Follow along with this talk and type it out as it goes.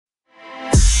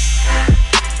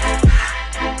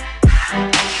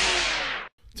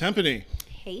Tempany.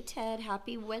 Hey, Ted.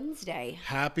 Happy Wednesday.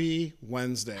 Happy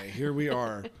Wednesday. Here we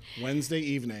are. Wednesday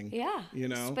evening. Yeah. You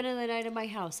know, Spending the night in my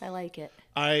house. I like it.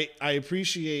 I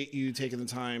appreciate you taking the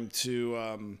time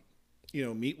to,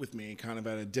 meet with me kind of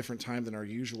at a different time than our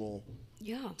usual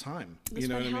time. That's you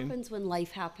know what what I mean? happens when life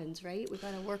happens, right? We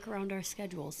got to work around our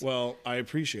schedules. Well, I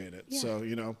appreciate it.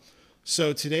 Yeah.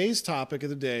 So today's topic of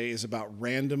the day is about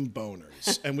random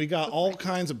boners. And we got all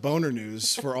kinds of boner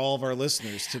news for all of our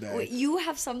listeners today. You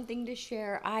have something to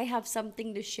share. I have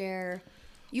something to share.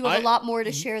 You have a lot more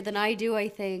to share than I do, I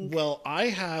think. Well, I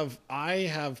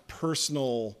have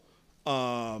personal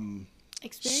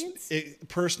Experience?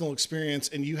 personal experience,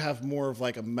 and you have more of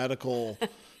like a medical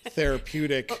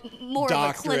therapeutic More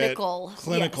doctorate. of a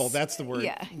Clinical, yes. that's the word.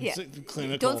 Yeah.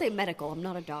 Clinical. Don't say medical. I'm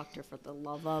not a doctor, for the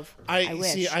love of. I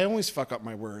wish. See, I always fuck up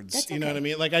my words. That's You know what I okay.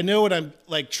 mean? Like I know what I'm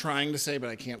like trying to say, but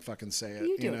I can't fucking say it.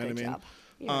 You do know a what I good mean? job.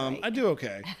 You're right. I do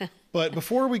okay. But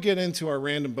before we get into our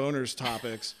random boners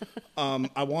topics,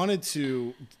 I wanted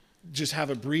to just have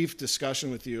a brief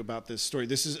discussion with you about this story.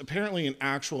 This is apparently an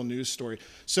actual news story.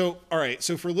 So, all right.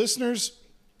 So for listeners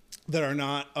that are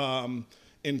not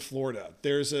in Florida,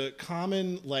 there's a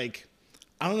common, like,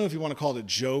 I don't know if you want to call it a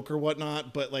joke or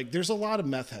whatnot, but like there's a lot of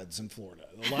meth heads in Florida.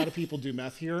 A lot of people do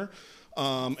meth here,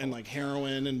 and like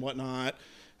heroin and whatnot.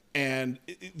 And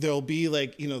they'll be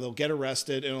like, they'll get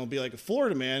arrested, and it'll be like a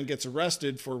Florida man gets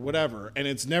arrested for whatever. And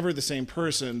it's never the same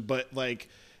person, but like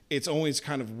it's always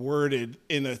kind of worded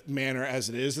in a manner as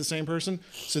it is the same person.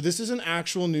 So this is an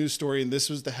actual news story, and this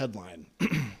was the headline.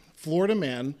 Florida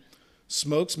man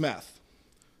smokes meth,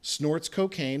 snorts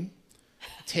cocaine,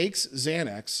 takes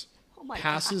Xanax,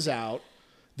 passes out,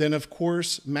 then of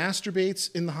course masturbates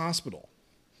in the hospital.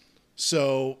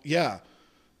 So yeah,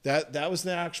 that was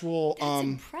the actual. That's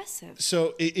impressive.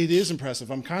 So it is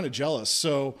impressive. I'm kind of jealous.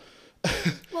 So.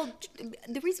 Well,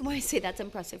 the reason why I say that's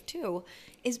impressive too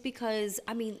is because,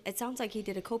 I mean, it sounds like he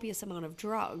did a copious amount of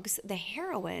drugs. The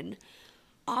heroin,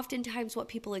 oftentimes what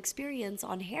people experience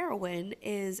on heroin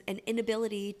is an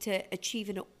inability to achieve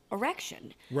an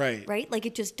erection. Right. Right? Like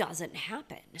it just doesn't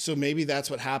happen. So maybe that's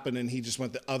what happened, and he just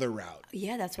went the other route.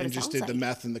 Yeah, that's what and it just sounds did like. the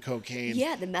meth and the cocaine.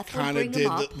 Yeah, the meth will kind of bring did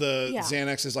him up. the Yeah.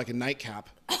 Xanax as like a nightcap,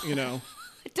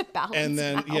 To balance And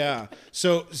then out. yeah,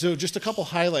 so just a couple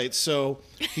highlights. So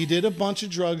he did a bunch of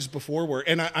drugs before work,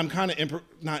 and I'm kind of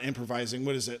not improvising.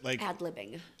 What is it like?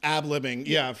 Ad-libbing. Ad-libbing.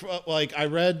 Yeah, like I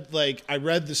read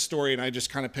the story, and I just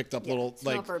kind of picked up little It's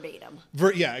like not verbatim.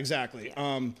 yeah, exactly.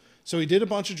 Yeah. So he did a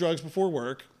bunch of drugs before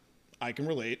work. I can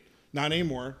relate. Not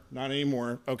anymore.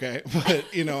 Okay, but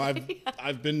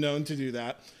I've been known to do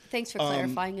that. Thanks for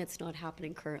clarifying. It's not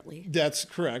happening currently. That's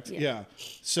correct. Yeah. Yeah.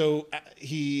 So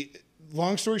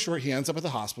long story short, he ends up at the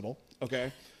hospital.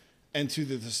 Okay, and to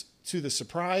the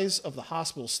surprise of the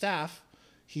hospital staff,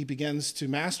 he begins to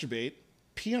masturbate,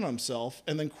 pee on himself,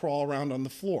 and then crawl around on the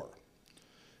floor.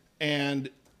 And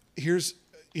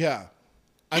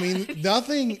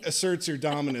nothing asserts your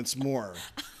dominance more.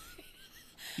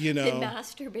 Than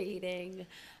masturbating,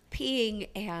 peeing,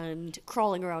 and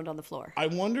crawling around on the floor. I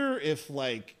wonder if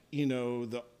the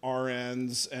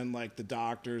RNs and like the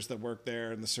doctors that work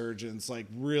there and the surgeons like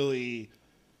really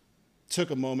took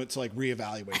a moment to like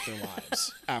reevaluate their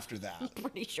lives after that. I'm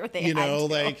pretty sure they had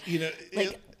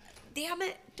to. Damn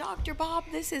it, Dr. Bob,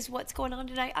 this is what's going on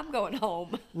tonight. I'm going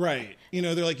home. Right.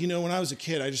 They're like, when I was a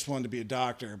kid, I just wanted to be a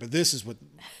doctor, but this is what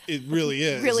it really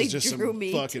is. Really it's just drew some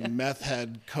me fucking to- meth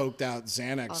head, coked out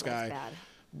Xanax guy Bad.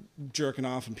 jerking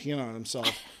off and peeing on himself.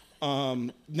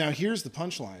 Now here's the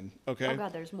punchline. Okay. Oh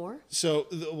God, there's more? So,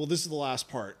 this is the last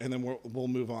part, and then we'll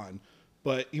move on.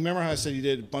 But you remember how I said he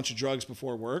did a bunch of drugs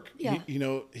before work? Yeah.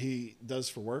 He does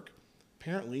for work?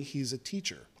 Apparently, he's a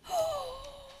teacher.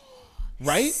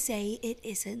 Right? Say it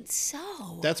isn't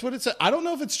so. That's what it said. I don't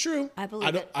know if it's true. I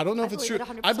believe it. I don't know I if it's believe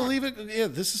true. it 100%. I believe it. Yeah,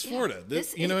 this is Florida.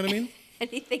 You know what I mean?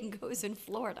 Anything goes in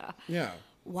Florida. Yeah.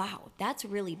 Wow, that's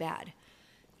really bad.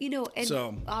 And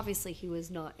So- obviously he was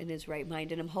not in his right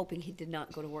mind, and I'm hoping he did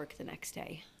not go to work the next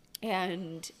day.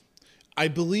 And I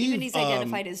believe even he's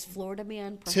identified as Florida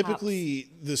man, perhaps. typically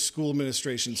the school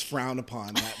administrations frown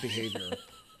upon that behavior,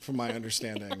 from my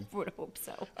understanding. I would hope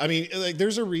so. I mean, like,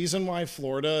 there's a reason why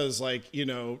Florida is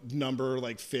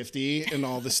number 50 in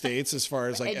all the states as far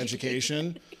as like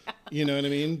education. You know what I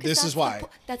mean? This is why.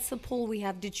 That's the poll we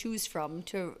have to choose from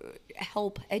to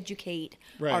help educate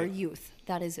Right. our youth.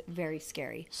 That is very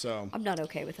scary. So I'm not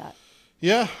okay with that.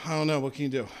 yeah, I don't know. What can you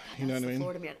do? You know That's what I the mean?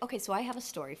 Florida man. Okay, so I have a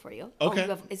story for you.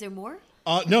 Okay. Is there more?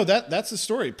 No, that's the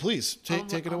story. Please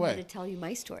take it I'm away. going to tell you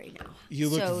my story now. You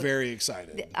look So, very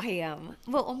excited. I am.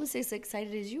 Well, almost as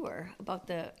excited as you were about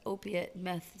the opiate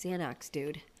meth Xanax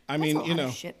dude. I That's mean, a lot you know,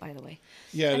 of shit, by the way.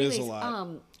 yeah, it is a Anyways, lot.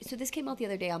 So this came out the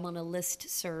other day. I'm on a list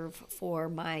serve for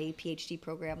my PhD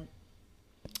program.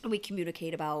 And we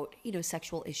communicate about,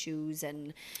 sexual issues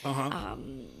and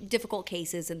difficult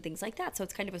cases and things like that. So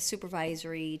it's kind of a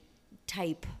supervisory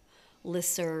type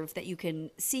listserv that you can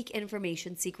seek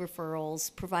information, seek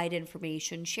referrals, provide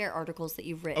information, share articles that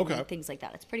you've written, Okay. and things like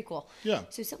that. It's pretty cool. Yeah.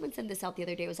 So someone sent this out the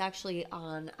other day. It was actually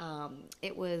on,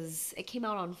 it came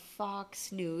out on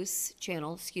Fox News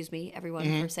channel. Excuse me,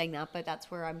 everyone, for saying that, but that's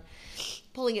where I'm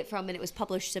pulling it from, and it was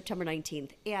published September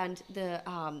 19th. And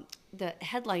the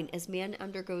headline is "Man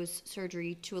Undergoes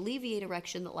Surgery to Alleviate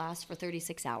Erection That Lasts for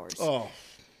 36 Hours." Oh,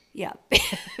 Yeah,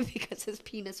 because his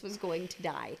penis was going to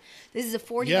die. This is a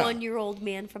 41-year-old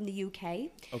man from the UK.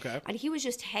 Okay. And he was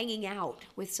just hanging out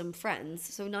with some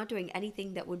friends, so not doing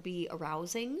anything that would be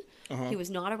arousing. He was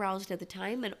not aroused at the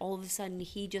time, and all of a sudden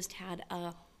he just had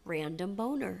a random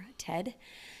boner, Ted.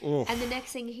 Oof. And the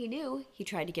next thing he knew, he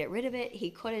tried to get rid of it. He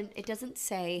couldn't. It doesn't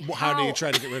say Well, how do you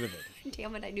try to get rid of it?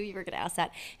 Damn it, I knew you were going to ask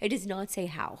that. It does not say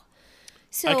how.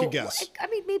 So, I could guess. I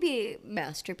mean, maybe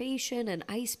masturbation, an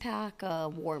ice pack, a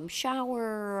warm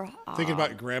shower. Thinking about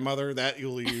your grandmother, that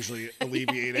you'll usually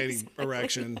alleviate any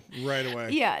erection right away.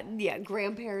 Yeah,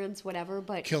 grandparents, whatever.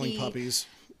 But Killing puppies.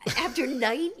 After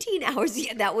 19 hours,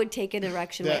 that would take an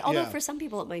erection away. Although yeah. for some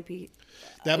people it might be.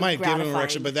 That might give an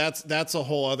erection, gratifying. but that's a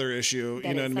whole other issue. That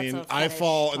You know is, what I that's mean? a I fetish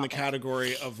fall in the topic.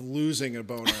 category of losing a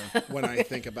boner when I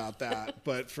think about that.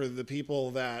 But for the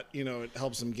people that, it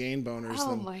helps them gain boners, Oh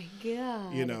then, my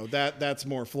god. that's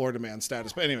more Florida man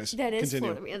status. But anyways, That is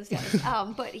continue. Florida man status.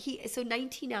 But so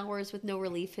 19 hours with no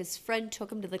relief. His friend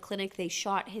took him to the clinic. They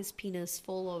shot his penis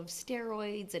full of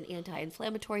steroids and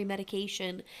anti-inflammatory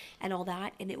medication and all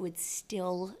that, and it would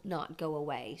still not go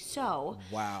away. So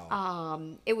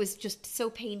Wow. it was just so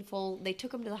painful. They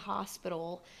took him to the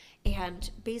hospital and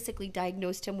basically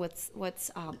diagnosed him with what's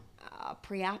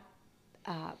priapism.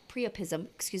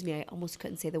 Excuse me, I almost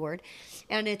couldn't say the word.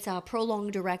 And it's a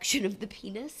prolonged erection of the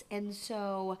penis. And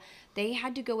so they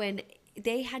had to go in.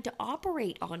 They had to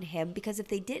operate on him because if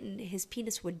they didn't, his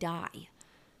penis would die.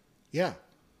 Yeah.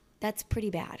 That's pretty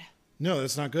bad. No,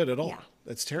 that's not good at all. Yeah.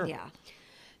 That's terrible. Yeah.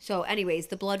 So anyways,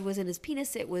 the blood was in his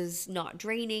penis. It was not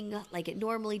draining like it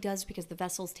normally does because the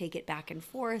vessels take it back and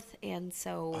forth. And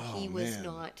so he was man.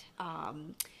 not...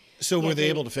 So yeah, were they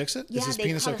able to fix it? Yeah, Is his they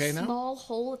penis cut okay a now? small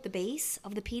hole at the base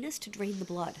of the penis to drain the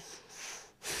blood.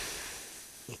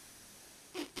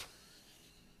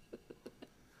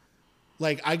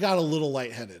 Like, I got a little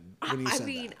lightheaded when you I said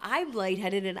mean, that. I'm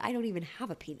lightheaded and I don't even have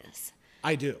a penis.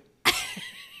 I do. I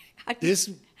mean, This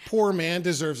poor man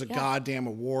deserves a goddamn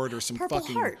award or some Purple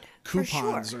fucking Heart, for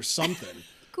coupons sure. or something.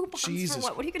 coupons Jesus. for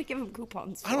what? What are you going to give him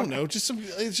coupons for? I don't know.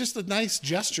 It's just a nice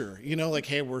gesture, like,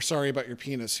 hey, we're sorry about your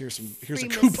penis. Here's a Free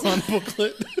coupon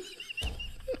booklet.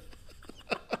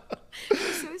 I'm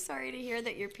so sorry to hear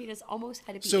that your penis almost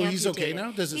had to be So he's amputated. okay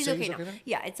now? Does it He's say okay he's now? okay now?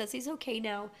 Yeah, it says he's okay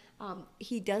now.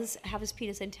 He does have his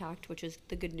penis intact, which is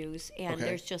the good news. And Okay.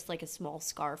 there's just like a small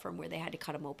scar from where they had to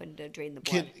cut him open to drain the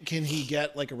blood. Can he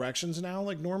get like erections now,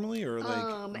 like normally, or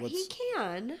like He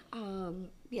can.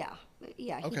 Yeah,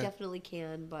 he Okay. definitely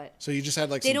can. But So you just had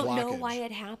like they some don't blockage. know why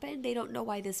it happened. They don't know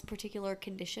why this particular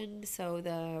condition. So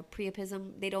the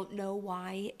priapism, they don't know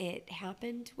why it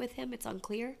happened with him. It's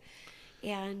unclear.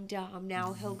 And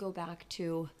now he'll go back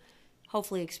to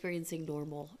hopefully experiencing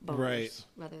normal boners Right.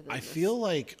 rather than I this. feel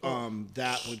like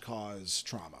that would cause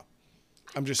trauma.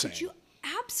 I'm just saying.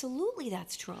 Absolutely,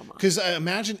 that's trauma. Because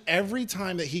imagine every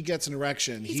time that he gets an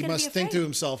erection, he gonna must be think to afraid.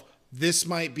 himself, this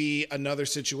might be another Where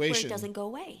situation. it doesn't go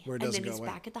away. Where it and doesn't then go he's away.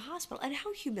 back at the hospital. And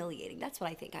how humiliating. That's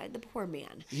what I think. The poor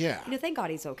man. Yeah. Thank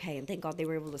God he's okay. And thank God they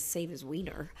were able to save his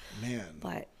wiener. Man.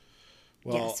 But,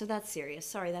 Well, yeah, so that's serious.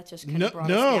 Sorry, that just kind No, of brought us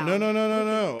no, down. no, no, no, no, We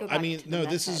no. could go I back mean, to the no, meth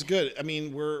this is head. good. I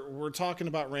mean, we're talking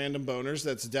about random boners.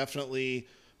 That's definitely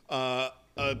a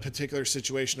particular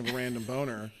situation of a random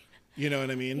boner. You know what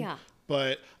I mean? Yeah.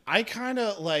 But I kind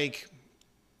of like,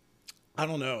 I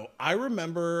don't know. I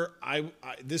remember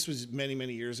this was many,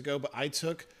 many years ago, but I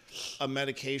took a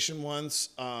medication once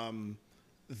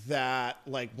that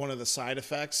like one of the side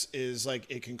effects is like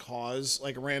it can cause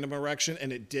like a random erection,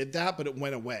 and it did that, but it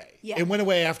went away. Yeah. It went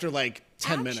away after like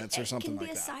 10 Actually, minutes or something it can like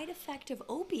be a that. side effect of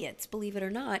opiates, believe it or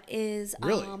not, is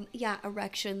Really?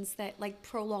 erections that like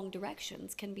prolonged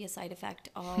erections can be a side effect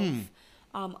of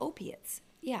opiates.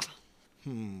 Yeah.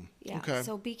 Yeah. Okay.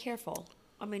 So be careful.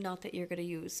 I mean, not that you're going to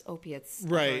use opiates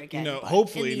Right, ever again, but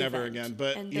hopefully in the never event. again,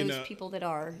 but, and you those know- people that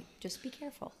are, just be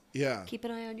careful. Yeah. Keep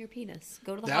an eye on your penis.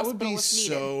 Go to the That would hospital be if needed.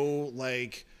 so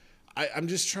like I'm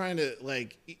just trying to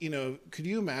like, could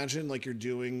you imagine like you're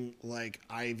doing like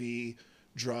IV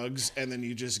drugs and then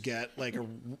you just get like a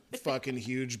fucking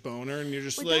huge boner and you're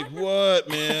just Would like, that- what,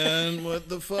 man? What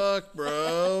the fuck,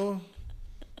 bro?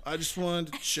 I just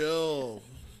wanted to chill.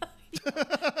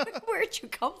 Where'd you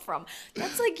come from?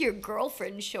 That's like your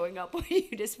girlfriend showing up when you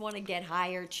just want to get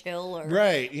high or chill or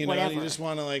Right, you know, whatever. you just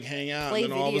want to like hang out, Play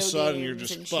and then all of a video sudden you're games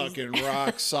just and she's- fucking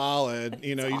rock solid.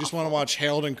 You know, you just want to watch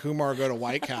Harold and Kumar go to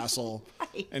White Castle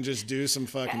Right. and just do some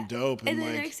fucking dope And then the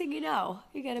like, next thing you know,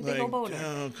 you got a big old boner.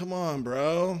 oh, come on,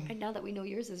 bro. And now that we know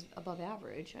yours is above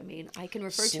average, I mean, I can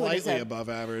refer to it Slightly as above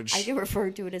average. I can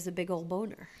refer to it as a big old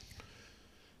boner.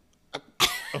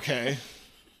 Okay.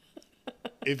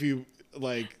 If you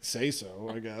like say so,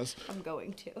 I guess. I'm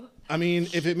going to. I mean,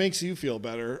 if it makes you feel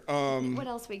better. What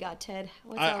else we got, Ted?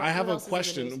 I have what a else is in the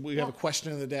question. news? We have a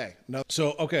question of the day. No,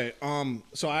 so okay.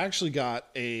 So I actually got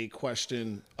a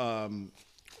question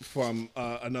from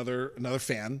another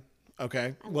fan.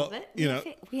 Okay. I love it. You know,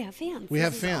 We have fans. we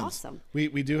have This is fans. Awesome. We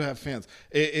do have fans.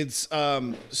 It's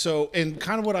so, and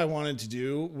kind of what I wanted to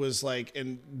do was like,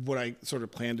 and what I sort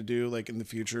of plan to do like in the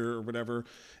future or whatever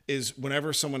is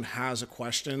whenever someone has a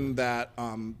question that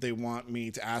they want me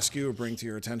to ask you or bring to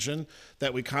your attention,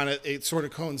 that we kind of, it sort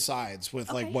of coincides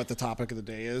with like Okay. what the topic of the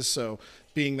day is. So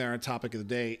being there, a topic of the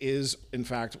day is in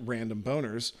fact random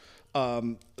boners.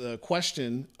 The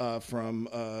question from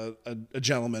a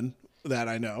gentleman that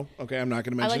I know. Okay, I'm not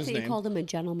going to I mention like his that name. you called him a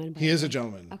gentleman. He is a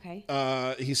gentleman.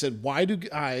 Okay. He said, "Why do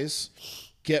guys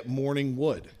get morning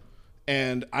wood?"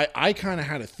 And I kind of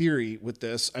had a theory with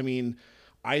this. I mean,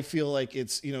 I feel like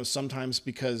it's, you know, sometimes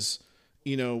because,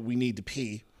 you know, we need to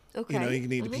pee. You know, Okay. you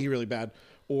need to pee really bad,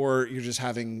 or you're just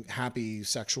having happy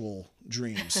sexual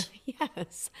dreams.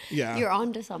 Yes. Yeah. You're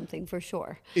onto something for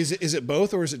sure. Is it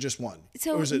both, or is it just one?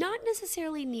 So or is it, not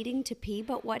necessarily needing to pee,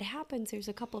 but what happens, there's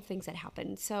a couple of things that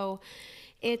happen. So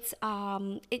it's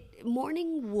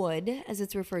morning wood, as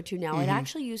it's referred to now. It Mm-hmm.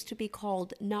 actually used to be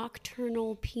called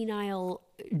nocturnal penile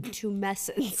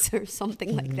tumescence or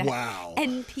something like that. wow.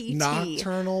 NPT.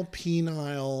 Nocturnal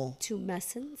penile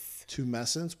Tumescence?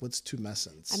 tumescence. What's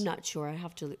tumescence? I'm not sure. I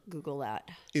have to Google that.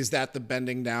 Is that the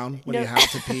bending down when No. you have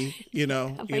to pee? You know,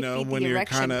 That you might know be the when you're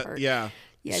erection kind of part. yeah,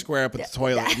 Yeah, square up at that- the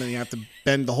toilet, and then you have to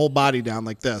bend the whole body down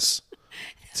like this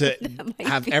to might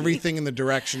have be- everything in the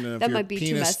direction of That your might be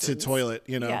penis to tumescence. toilet.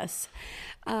 You know, Yes.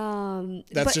 that's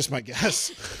but- just my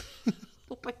guess.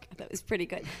 Oh my God, that was pretty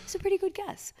good. It's a pretty good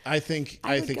guess. I think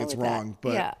I would think go it's with that. wrong,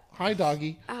 but Yeah. hi,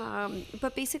 doggy.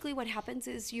 But basically, what happens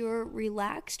is you're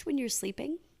relaxed when you're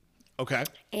sleeping. Okay,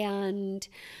 And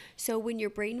so when your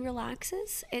brain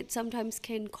relaxes, it sometimes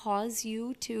can cause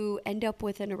you to end up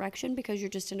with an erection because you're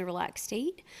just in a relaxed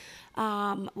state.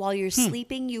 While you're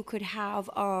sleeping, you could have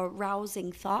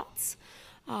arousing thoughts.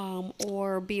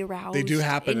 Or be aroused do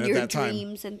happen in at your that time.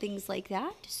 dreams and things like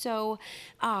that. So,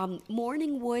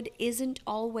 morning wood isn't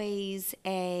always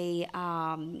a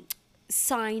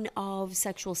sign of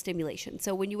sexual stimulation.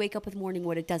 So when you wake up with morning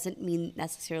wood, it doesn't mean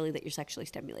necessarily that you're sexually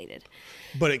stimulated,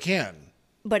 but it can,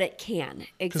 but it can.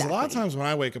 Exactly. because a lot of times when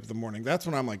I wake up in the morning, that's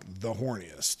when I'm like the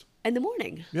horniest. In the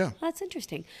morning. Yeah. That's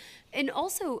interesting. And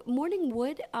also, morning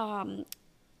wood,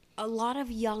 a lot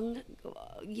of young,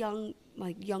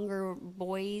 like younger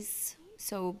boys.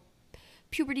 So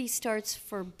puberty starts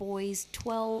for boys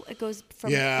 12. It goes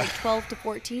from Yeah. like 12 to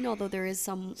 14, although there is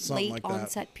some Something late like that.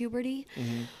 onset puberty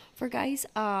for guys.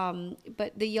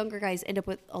 But the younger guys end up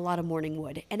with a lot of morning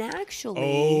wood. And actually,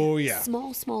 Oh, yeah.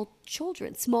 small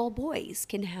children, small boys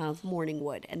can have morning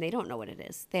wood, and they don't know what it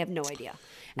is. They have no idea.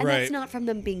 And Right. that's not from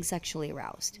them being sexually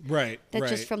aroused. Right, That's right.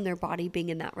 just from their body being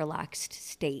in that relaxed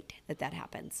state that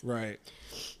happens. Right.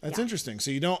 That's Yeah. interesting.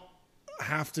 So you don't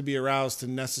have to be aroused to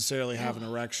necessarily have an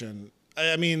erection.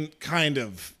 I mean, kind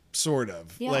of, sort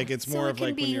of. Yeah. Like it's So more it of can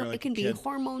like be, when you're like it can a be kid.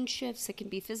 hormone shifts, it can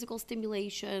be physical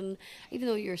stimulation. Even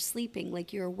though you're sleeping,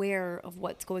 like you're aware of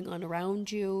what's going on around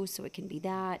you, so it can be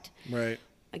that. Right.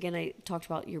 Again, I talked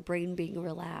about your brain being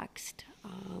relaxed.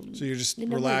 So you're just a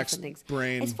number of relaxed different things.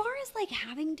 brain. As far as like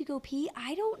having to go pee,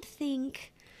 I don't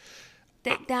think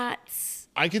that that's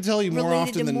I could tell you more related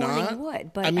often to than morning not.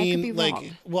 wood, but I I could mean, be like, wrong.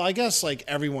 well, I guess like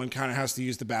everyone kind of has to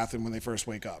use the bathroom when they first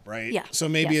wake up, right? Yeah. So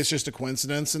maybe Yes. it's just a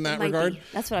coincidence in that might be. regard.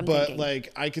 That's what I'm but, thinking.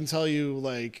 like, I can tell you,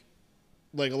 like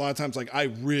a lot of times, like I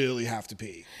really have to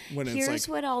pee when it's Here's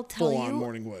like what I'll tell full you. on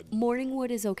morning wood. Morning wood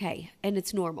is okay, and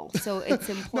it's normal. So it's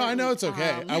important. No, I know it's okay.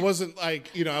 Um, I wasn't like,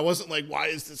 I wasn't like, why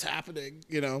is this happening?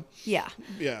 yeah. Yeah.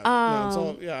 No, it's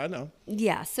all, yeah, I know.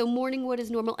 Yeah, so morning wood is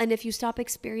normal, and if you stop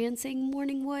experiencing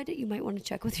morning wood, you might want to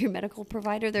check with your medical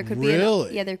provider. There could be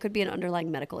Really? there could be an underlying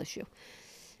medical issue.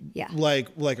 Yeah. Like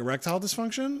erectile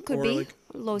dysfunction? Could or be like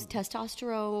low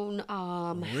testosterone,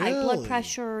 high blood Really?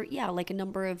 pressure. Yeah, like a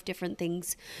number of different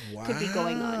things could be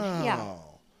going on. Yeah. Wow.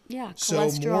 Yeah. So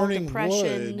Cholesterol, morning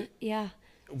depression. wood- Yeah.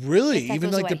 Really? If that Even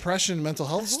goes like away. depression, mental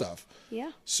health stuff.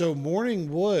 Yeah. So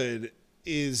morning wood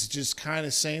is just kind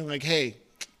of saying like, hey,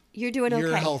 You're doing okay.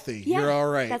 You're healthy. Yeah, You're all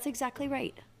right. That's exactly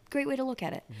right. Great way to look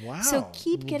at it. wow. So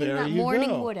keep getting There that you morning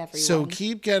go. wood, everyone. So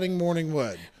keep getting morning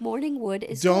wood. Morning wood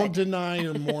is Don't good. deny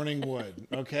your morning wood.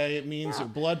 Okay, it means your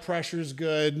blood pressure is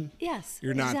good. Yes.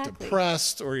 You're not exactly.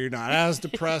 depressed, or you're not as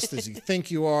depressed as you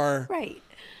think you are. Right.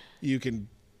 You can,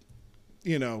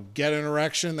 get an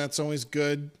erection. That's always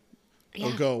good.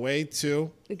 It'll Yeah. go away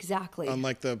too, Exactly.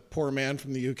 unlike the poor man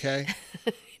from the UK.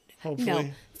 Hopefully, No,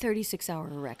 36-hour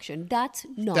erection. That's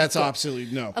not that's good.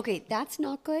 absolutely no. Okay, that's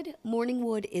not good. Morning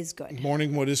wood is good.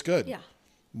 Morning wood is good. Yeah.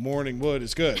 Morning wood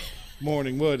is good.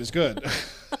 Morning wood is good.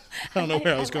 I don't know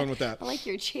where I was going with that. I like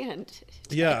your chant.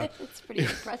 Yeah. It's pretty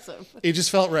impressive. It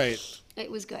just felt right. It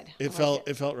was good. I It liked felt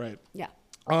it. it felt right. Yeah.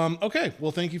 Okay.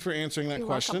 Well, thank you for answering that You're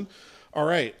question. welcome. All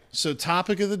right. So,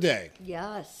 topic of the day: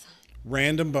 Yes.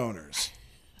 random boners.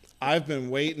 I've been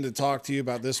waiting to talk to you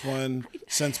about this one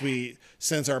since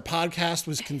our podcast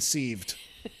was conceived.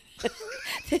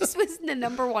 This was the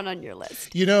number one on your list.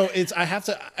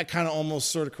 I kind of almost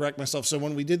sort of correct myself. So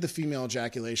when we did the female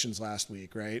ejaculations last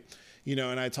week, right?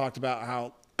 And I talked about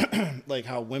how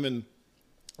how women,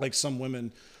 like some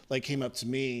women, like came up to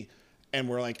me and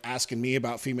were like asking me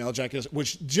about female ejaculation,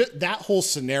 which that whole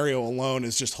scenario alone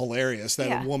is just hilarious. That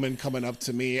Yeah. a woman coming up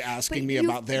to me asking me you-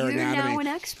 about their you're anatomy. now an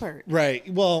expert. Right.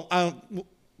 Well,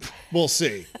 we'll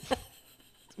see.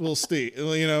 We'll see.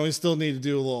 We still need to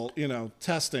do a little,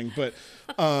 testing, but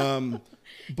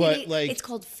It's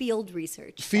called field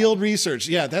research. field research.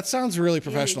 Yeah, that sounds really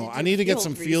professional. do I need to get field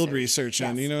some field research. research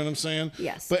in. Yes. You know what I'm saying?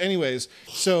 Yes. But anyways,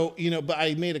 so, but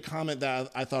I made a comment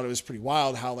that I thought it was pretty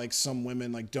wild how like some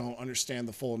women like don't understand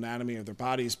the full anatomy of their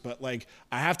bodies. But like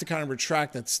I have to kind of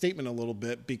retract that statement a little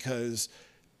bit because,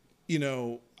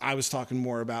 I was talking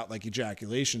more about like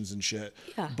ejaculations and shit.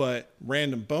 Yeah. But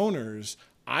random boners,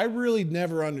 I really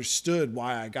never understood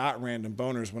why I got random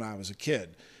boners when I was a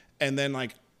kid. And then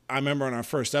like I remember on our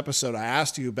first episode, I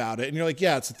asked you about it and you're like,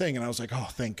 yeah, it's a thing. And I was like, oh,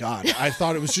 thank God. I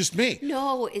thought it was just me.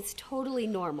 No, it's totally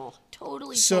normal.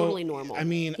 Totally normal. I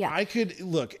mean, Yeah. I could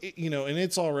look, and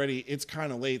it's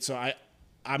kind of late. So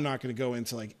I'm not going to go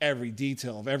into like every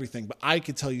detail of everything, but I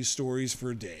could tell you stories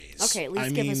for days. Okay, at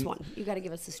least give us one. You got to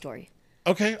give us the story.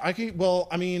 Okay.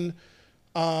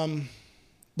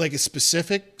 Like a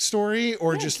specific story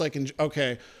or just like,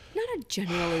 okay. Not a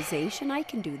generalization. I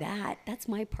can do that. That's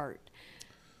my part.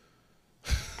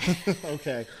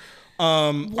 Okay.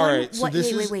 All right. So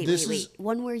Wait.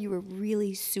 One where you were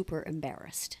really super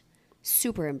embarrassed.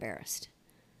 Super embarrassed.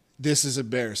 This is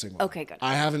embarrassing. One. Okay, good.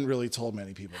 I haven't really told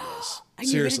many people this. And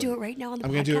you're going to Seriously. do it right now on the podcast?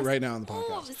 I'm going to do it right now on the Oh,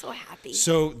 podcast. I'm so happy.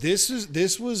 So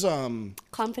this was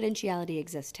Confidentiality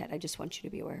exists, Ted. I just want you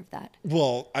to be aware of that.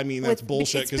 well, I mean that's With-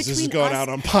 bullshit it's because this is between going us- out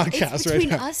on podcast it's right between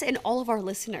now. us and all of our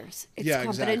listeners. It's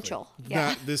confidential. Exactly.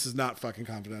 Yeah. This is not fucking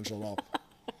confidential at all.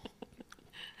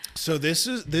 So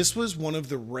this was one of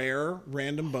the rare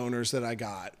random boners that I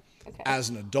got as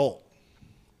an adult.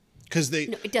 Because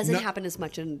It doesn't happen as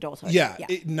much in adulthood. Yeah,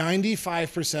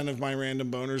 95% of my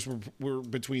random boners were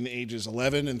between the ages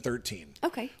 11 and 13.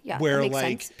 Okay. Yeah. Where, that makes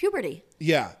like- sense. Puberty.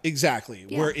 Yeah, exactly.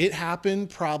 Yeah. Where it happened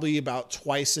probably about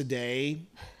twice a day,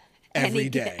 every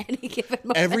day. Any given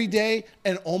moment. Every day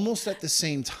and almost at the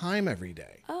same time every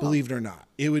day, believe it or not.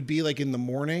 It would be like in the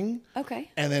morning Okay.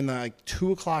 and then like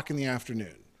 2:00 in the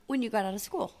afternoon. When you got out of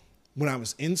school. When I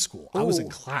was in school, I was in Oh.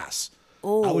 class. I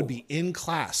Oh. would be in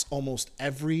class almost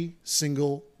every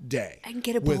single day. And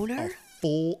get a with boner? a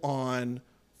full on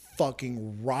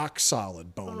fucking rock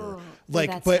solid boner.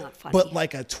 that's but not funny. but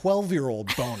like a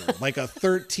 12-year-old boner, like a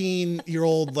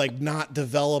 13-year-old like not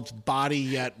developed body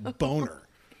yet boner.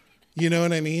 You know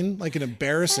what I mean? Like an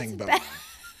embarrassing boner.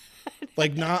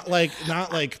 Like not like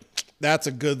that's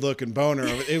a good looking boner.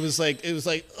 It was like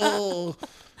oh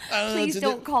I don't know what Please to do.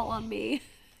 don't call on me.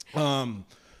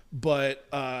 But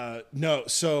no,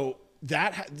 so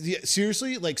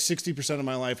seriously, like 60% of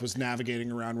my life was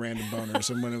navigating around random boners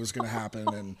and when it was going to happen,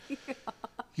 and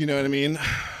you know what I mean.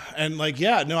 And like,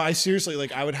 yeah, no, I seriously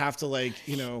like I would have to like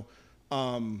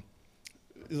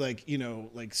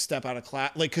step out of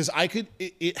class, like because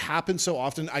it happened so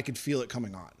often I could feel it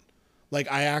coming on. Like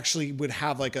I actually would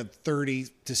have like a 30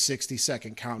 to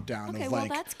 60-second countdown Okay, of well,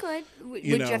 like, that's good. Would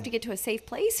you you know- have to get to a safe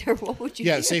place, or what would you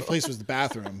yeah, do? safe place was the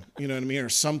bathroom, you know what I mean? Or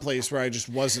some place where I just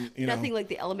wasn't, Nothing like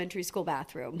the elementary school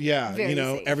bathroom. yeah, Very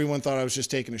safe. everyone thought I was just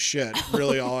taking a shit.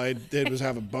 Really, all I did was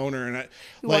have a boner, and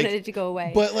You wanted it to go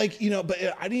away. But like, but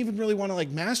I didn't even really want to like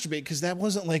masturbate because that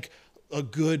wasn't like a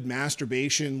good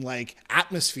masturbation like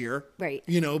atmosphere, Right.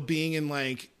 Being in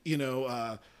like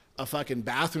a fucking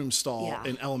bathroom stall Yeah.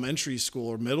 in elementary school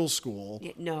or middle school.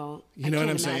 Yeah, no, You know what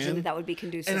I'm can't imagine saying? that would be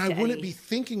conducive. And I to wouldn't any- be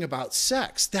thinking about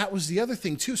sex. That was the other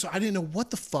thing too. So I didn't know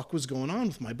what the fuck was going on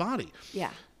with my body.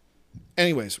 Yeah.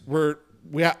 Anyways,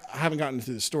 I haven't gotten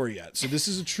into the story yet. So this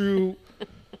is a true.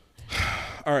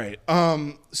 All right.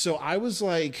 So I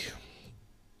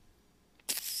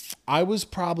was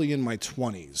probably in my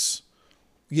 20s.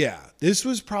 Yeah, this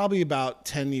was probably about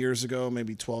 10 years ago,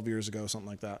 maybe 12 years ago, something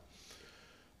like that.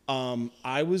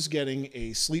 I was getting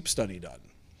a sleep study done.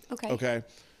 Okay. Okay.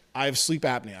 I have sleep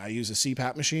apnea. I use a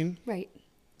CPAP machine. Right.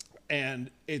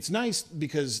 And it's nice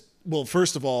because, well,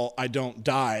 first of all, I don't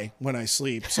die when I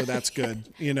sleep, so that's good.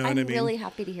 You know what I mean? I'm really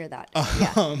happy to hear that.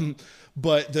 Yeah.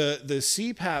 But the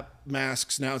CPAP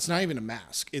masks now, it's not even a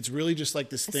mask. It's really just like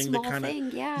this thing that small kind of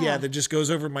thing, yeah. that just goes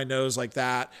over my nose like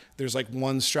that. There's like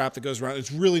one strap that goes around.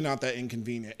 It's really not that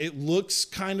inconvenient. It looks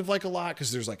kind of like a lot because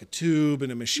there's like a tube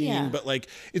and a machine, Yeah. but like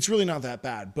it's really not that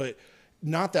bad. But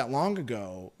not that long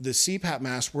ago, the CPAP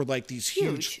masks were like these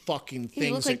huge fucking things.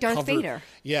 You look like that Darth covered- Vader.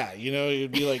 Yeah,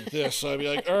 you'd be like this. So I'd be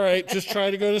like, all right, just try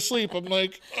to go to sleep. I'm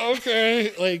like,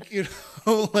 okay, like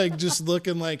like just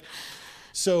looking like.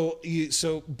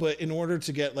 But in order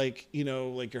to get like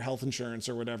your health insurance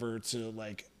or whatever to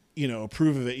like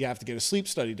approve of it, you have to get a sleep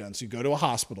study done. So you go to a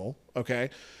hospital, okay?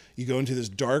 You go into this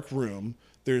dark room.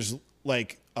 There's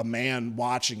like a man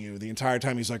watching you the entire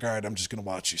time. He's like, all right, I'm just gonna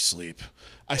watch you sleep.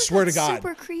 I swear to That's God,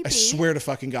 super creepy. I swear to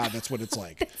fucking God, that's what it's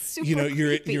like. That's super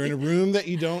you're creepy. in a room that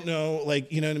you don't know,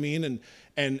 like you know what I mean,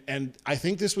 and I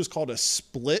think this was called a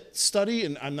split study,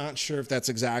 and I'm not sure if that's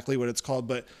exactly what it's called,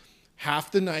 but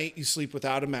half the night you sleep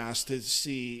without a mask to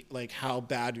see like how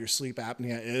bad your sleep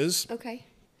apnea is. Okay.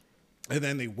 And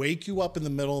then they wake you up in the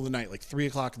middle of the night, like 3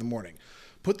 o'clock in the morning,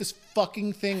 put this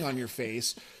fucking thing on your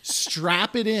face,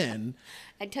 strap it in.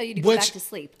 And tell you to go back to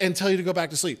sleep. And tell you to go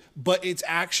back to sleep. But it's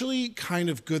actually kind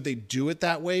of good they do it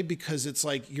that way because it's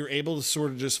like you're able to sort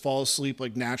of just fall asleep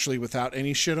like naturally without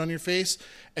any shit on your face.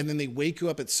 And then they wake you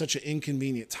up at such an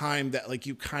inconvenient time that like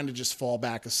you kind of just fall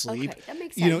back asleep. Okay, that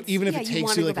makes Even sense. if Yeah, it you takes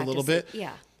wanna you go like a back to little sleep. bit.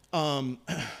 Yeah.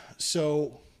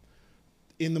 So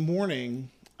in the morning,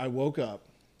 I woke up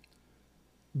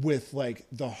with like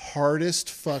the hardest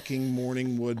fucking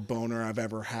morning wood boner I've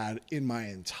ever had in my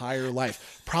entire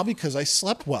life. Probably because I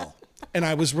slept well and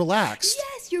I was relaxed.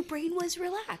 Yes, your brain was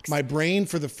relaxed. My brain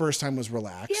for the first time was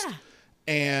relaxed. Yeah.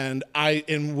 And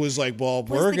was like, well, was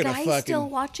we're the gonna guy fucking. still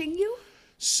watching you?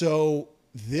 So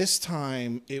this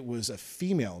time it was a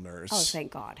female nurse. Oh,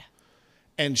 thank God.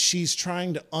 And she's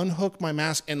trying to unhook my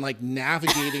mask and like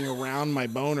navigating around my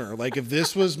boner. Like if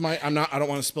this was I don't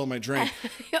want to spill my drink,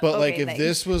 but like Okay, if thanks.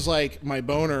 this was like my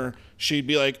boner, she'd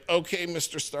be like, okay,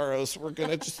 Mr. Staros, we're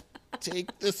going to just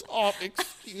take this off.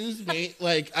 Excuse me.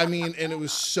 Like, I mean, and it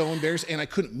was so embarrassing and I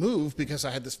couldn't move because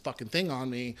I had this fucking thing on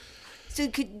me. So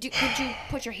could you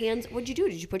put your hands? What'd you do?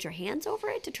 Did you put your hands over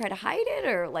it to try to hide it,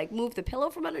 or like move the pillow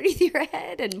from underneath your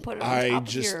head and put it on top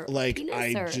of your penis?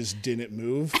 I or? just didn't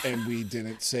move and we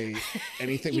didn't say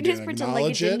anything. You We just didn't pretend like it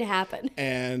acknowledge didn't happen.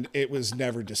 And it was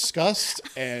never discussed.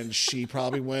 And she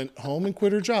probably went home and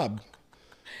quit her job.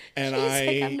 And She's like,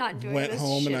 I "I'm not doing went this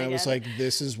home and shit I was again." like,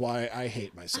 this is why I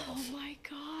hate myself. Oh my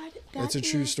God, That's a that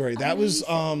true is story. That was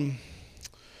amazing.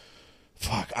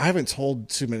 fuck, I haven't told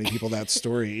too many people that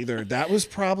story either. That was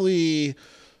probably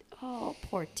Oh,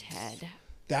 poor Ted.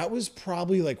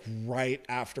 like right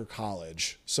after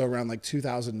college. So around like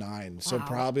 2009. So Wow.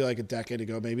 probably like a decade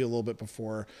ago, maybe a little bit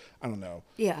before. I don't know.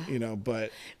 Yeah.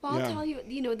 But Well, yeah. I'll tell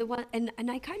you, the one, and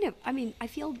I kind of, I mean, I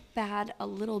feel bad a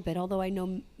little bit, although I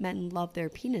know men love their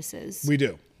penises, We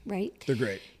do. right? They're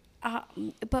great.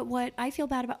 But what I feel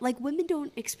bad about, like, women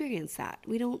don't experience that.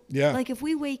 We don't, Yeah. like, if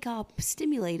we wake up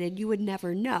stimulated, you would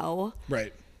never know,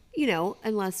 Right.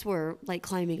 unless we're like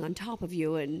climbing on top of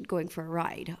you and going for a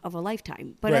ride of a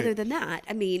lifetime. But Right. other than that,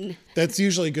 I mean, That's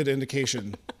usually a good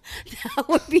indication. that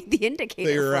would be the indicator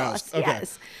That you're for aroused. us. Okay.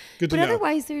 Yes. Good to but know.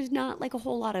 otherwise, there's not like a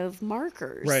whole lot of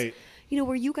markers. Right.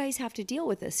 Where you guys have to deal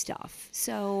with this stuff.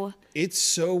 So It's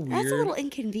so weird. that's a little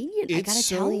inconvenient, I gotta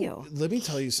tell you. Let me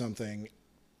tell you something.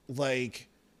 Like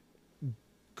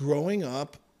growing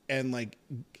up and like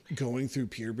going through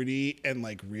puberty and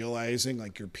like realizing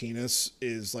like your penis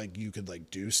is like you could like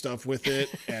do stuff with it,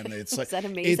 and it's like that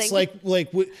amazing? it's like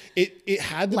it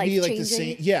had to be like the same.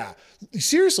 Life-changing? Yeah,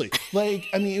 seriously. Like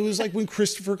I mean, it was like when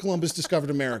Christopher Columbus discovered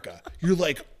America. You're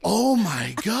like, oh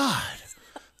my god,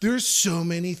 there's so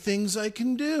many things I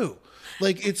can do.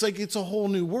 Like it's a whole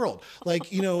new world.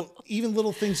 Like, you know, even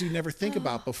little things you never think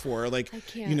about before. Like,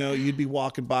 can't. you know, you'd be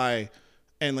walking by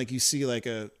and like you see like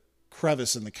a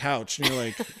crevice in the couch and you're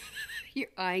like, You're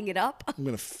eyeing it up. I'm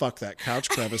gonna fuck that couch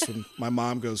crevice when my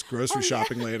mom goes grocery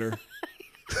shopping later.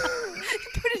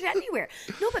 Put it anywhere.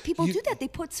 No, but people do that. They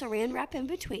put saran wrap in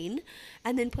between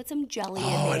and then put some jelly in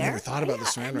there. I never thought about the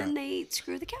saran and wrap. then they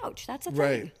screw the couch. That's a thing.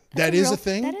 Right. That's That is real- a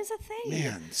thing? That is a thing.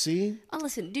 Man, see? Oh,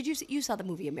 listen, you saw the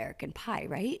movie American Pie,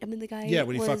 right? I mean, the guy Yeah,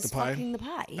 when he was fucked the pie. fucking the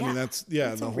pie. I mean, that's-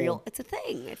 yeah, It's the a real. whole- It's a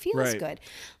thing. It feels Right. good.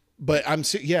 But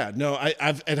yeah, no,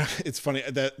 I've and it's funny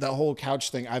that whole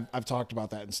couch thing. I've talked about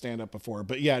that in stand up before.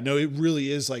 But yeah, no, it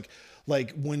really is like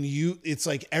when it's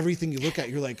like everything you look at,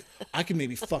 you're like, I can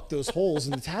maybe fuck those holes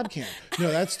in the tab can.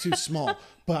 No, that's too small,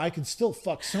 but I can still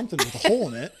fuck something with a hole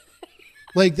in it.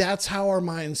 Like that's how our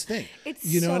minds think. It's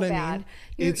you know so what I bad.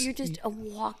 mean? You're just a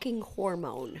walking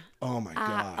hormone. Oh my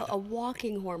god. A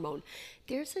walking hormone.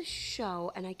 There's a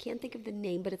show, and I can't think of the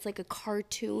name, but it's like a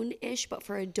cartoon-ish, but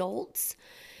for adults.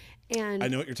 And I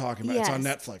know what you're talking about. It's on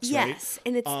Netflix, right? Yes,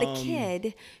 and it's the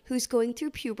kid who's going through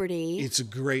puberty. It's a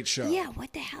great show. Yeah,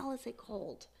 what the hell is it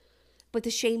called? But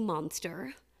the shame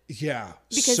monster. Yeah.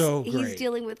 Because so great. he's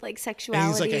dealing with like sexuality.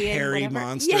 and he's like a and hairy whatever.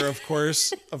 monster, Yeah. of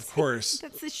course. Of course.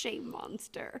 That's the shame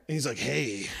monster. And he's like,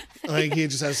 hey. Like he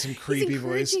just has some creepy He's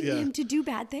voice. encouraging Yeah. him to do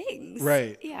bad things.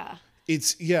 Right. Yeah.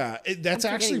 That's I'm actually forgetting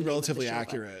the name of the relatively show, but-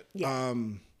 accurate. yeah.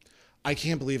 I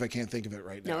can't believe I can't think of it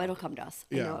right now. No, it'll come to us.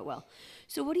 I Yeah. know it will.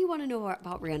 So, what do you want to know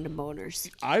about random boners?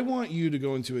 I want you to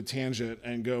go into a tangent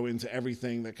and go into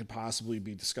everything that could possibly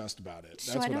be discussed about it.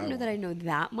 So, I don't know that I know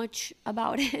that much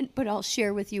about it, but I'll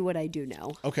share with you what I do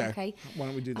know. Okay. Okay. Why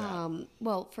don't we do that?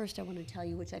 Well, first, I want to tell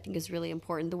you, which I think is really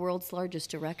important. The world's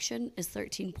largest erection is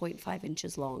 13.5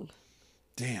 inches long.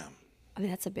 Damn. I mean,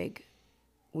 that's a big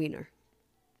wiener.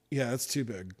 Yeah, that's too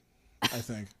big, I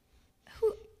think.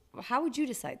 How would you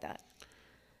decide that?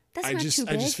 That's I not too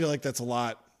big. just feel like that's a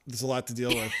lot. There's a lot to deal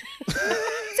with.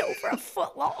 It's over a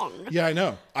foot long. Yeah, I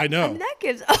know. And that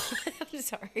gives. Oh, I'm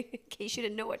sorry. In case you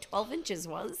didn't know what 12 inches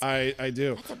was. I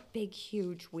do. That's a big,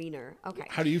 huge wiener. Okay.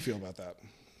 How do you feel about that?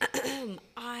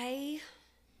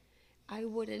 I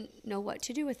wouldn't know what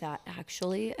to do with that,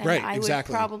 actually. And Right, I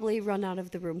exactly. would probably run out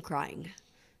of the room crying.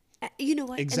 You know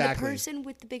what? Exactly. And the person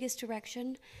with the biggest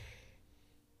erection,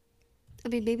 I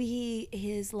mean, maybe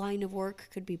his line of work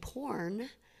could be porn,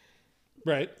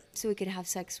 Right. so he could have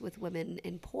sex with women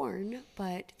in porn,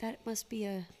 but that must be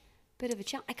a bit of a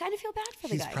challenge. I kind of feel bad for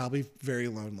the He's guy. probably very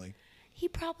lonely. He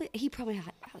probably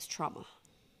has trauma.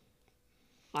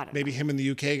 I don't Maybe him and the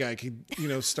UK guy could,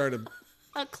 start know.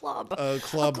 A club. a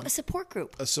club, A support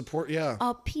group. a support, yeah,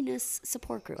 A penis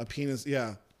support group. a penis,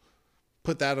 yeah.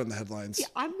 Put that on the headlines. Yeah,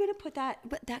 I'm gonna put that,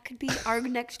 but that could be our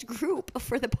next group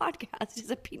for the podcast.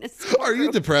 Is a penis. support Are you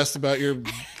group. depressed about your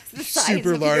The size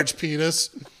super of your- large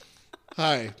penis?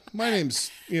 Hi, my name's,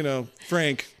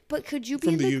 Frank. But could you be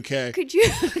from in the UK? Could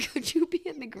you be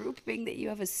in the group being that you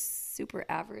have a super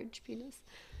average penis?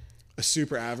 A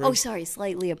super average. Oh, sorry,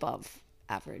 slightly above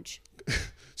average.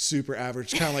 Super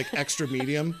average, kind of like extra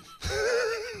medium.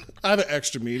 I have an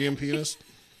extra medium penis.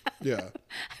 Yeah.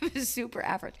 I have a super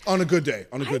average. On a good day.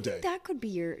 On a I good think day. that could be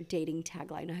your dating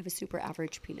tagline. I have a super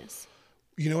average penis.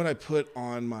 You know what I put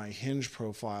on my Hinge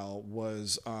profile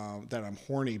was that I'm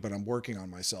horny, but I'm working on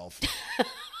myself.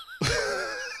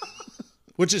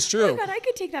 Which is true. But I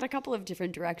could take that a couple of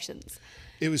different directions.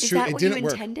 It was Is true. that It what didn't you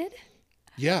work. intended?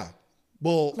 Yeah.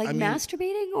 Well, Like I mean,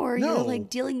 masturbating, or no. you're like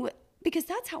dealing with? Because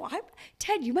that's how I'm.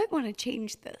 Ted, you might want to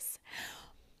change this.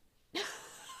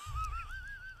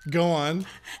 go on.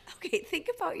 Okay, think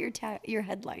about your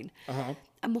headline. Uh-huh.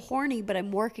 I'm horny, but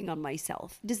I'm working on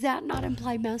myself. Does that not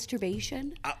imply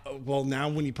masturbation? Well, now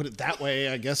when you put it that way,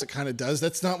 I guess it kind of does.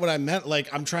 That's not what I meant.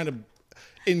 Like, I'm trying to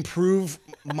improve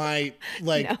my,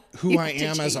 like, No, who you I have to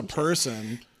am as a change it.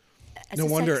 person. As No a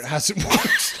wonder sex- it hasn't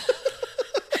worked.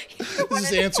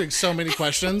 This is answering so many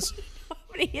questions. How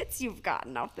many hits you've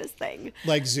gotten off this thing?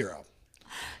 Like 0.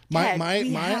 My Ted, my we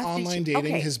my have to online ch-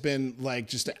 dating okay. has been like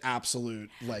just an absolute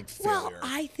like Well, failure.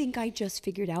 I think I just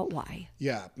figured out why.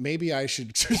 Yeah, maybe I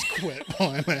should just quit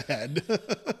while I'm ahead.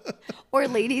 Or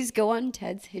ladies, go on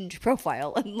Ted's Hinge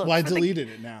profile and look. Well, I for the- deleted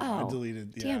it now. I Oh,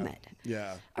 deleted. Yeah. damn it.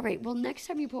 Yeah. All right. Well, next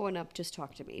time you put one up, just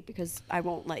talk to me, because I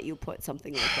won't let you put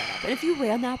something like that up. And if you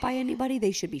ran that by anybody,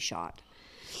 they should be shot.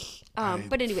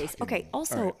 But anyways, okay.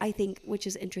 Also, all right. I think, which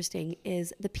is interesting,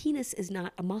 is the penis is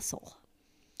not a muscle.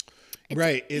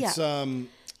 Right. It's yeah.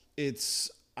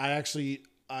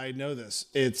 I know this.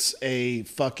 It's a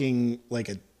fucking like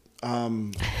a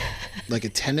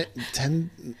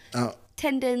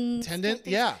Tendons. tendon.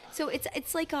 Yeah. So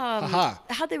it's like Aha.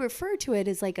 how they refer to it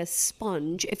is like a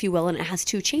sponge, if you will, and it has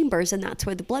two chambers, and that's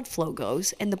where the blood flow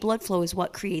goes, and the blood flow is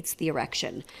what creates the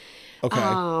erection.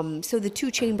 Okay. So the two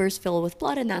chambers fill with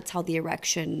blood, and that's how the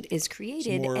erection is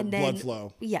created. more and then, blood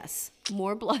flow. Yes,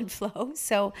 more blood flow.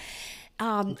 So,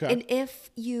 and if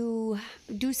you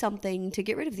do something to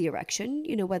get rid of the erection,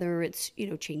 whether it's,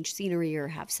 change scenery or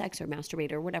have sex or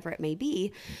masturbate or whatever it may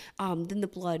be, then the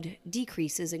blood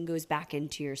decreases and goes back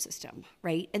into your system,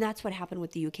 right? And that's what happened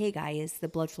with the UK guy is the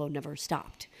blood flow never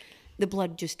stopped. The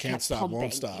blood just Can't kept stop, pumping.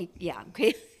 won't stop. Yeah.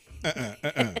 Okay.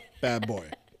 Bad boy.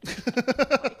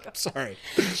 Sorry.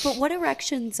 But what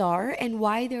erections are and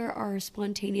why there are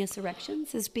spontaneous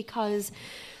erections is because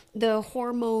the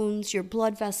hormones, your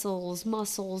blood vessels,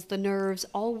 muscles, the nerves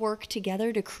all work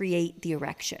together to create the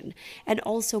erection. And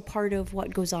also part of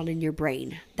what goes on in your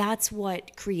brain. That's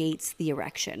what creates the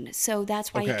erection. So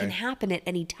that's why it can happen at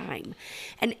any time.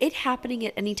 And it happening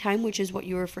at any time, which is what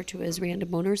you refer to as random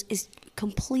boners, is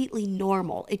completely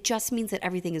normal. It just means that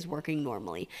everything is working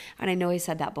normally. And I know I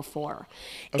said that before.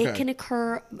 It can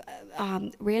occur,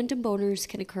 random boners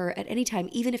can occur at any time,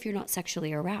 even if you're not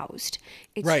sexually aroused.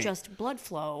 It's just blood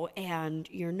flow and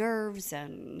your nerves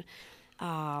and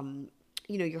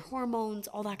your hormones,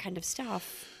 all that kind of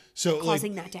stuff,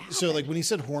 causing that to happen. So like when you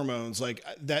said hormones, like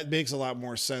that makes a lot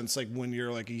more sense. Like when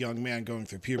you're like a young man going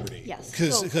through puberty, Yes.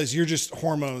 because you're just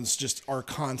hormones just are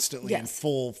constantly in Yes.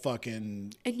 full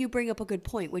fucking. And you bring up a good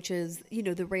point, which is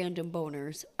the random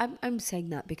boners. I'm saying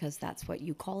that because that's what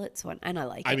you call it, and I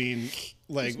like it. I mean,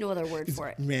 like There's no other word for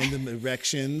it. random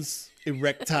erections,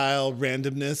 erectile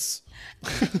randomness.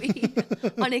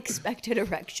 Unexpected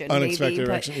erection. Unexpected maybe,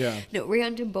 erection, yeah. No,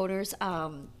 random boners.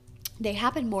 They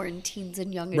happen more in teens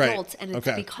and young Right. adults, and it's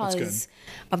Okay, that's because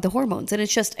good. of the hormones. And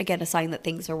it's just again a sign that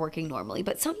things are working normally.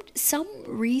 But some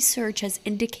research has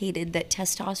indicated that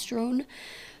testosterone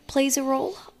plays a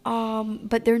role,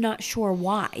 but they're not sure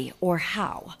why or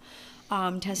how.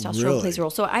 Testosterone Really? plays a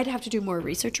role, so I'd have to do more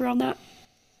research around that.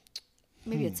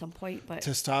 Maybe at some point, but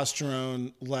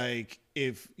Testosterone, like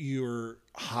if you're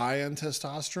high on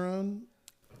testosterone.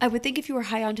 I would think if you were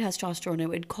high on testosterone, it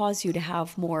would cause you to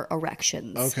have more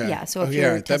erections. Okay. Yeah. So if Oh,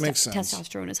 your yeah, that makes sense.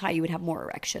 testosterone is high, you would have more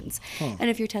erections. And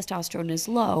if your testosterone is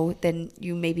low, then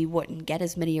you maybe wouldn't get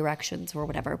as many erections or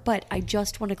whatever. But I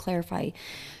just want to clarify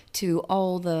to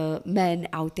all the men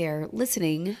out there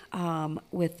listening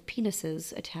with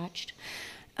penises attached,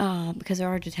 because there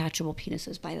are detachable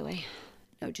penises, by the way.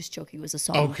 No, just joking. It was a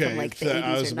song Okay, from like the 80s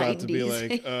I was or about 90s. to be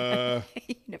like,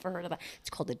 You never heard of that? It's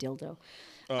called a dildo.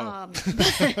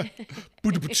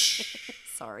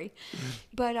 Sorry.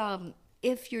 But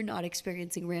if you're not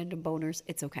experiencing random boners,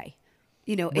 it's okay.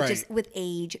 It Right. just with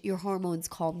age, your hormones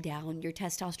calm down, your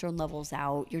testosterone levels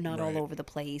out, you're not all Right. over the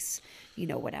place,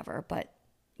 whatever. But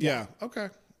Yeah. Okay.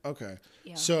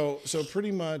 Yeah. So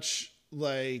pretty much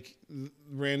like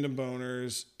random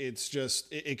boners, it's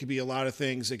just it could be a lot of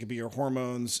things. It could be your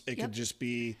hormones. It Yep. could just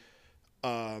be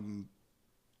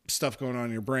stuff going on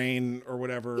in your brain or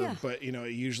whatever. Yeah. But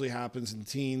it usually happens in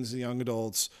teens and young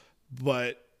adults.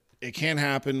 But it can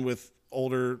happen with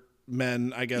older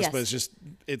men, I guess. Yes. But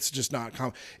it's just not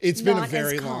common. It's been a Not as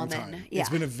very long common. time. Yeah. It's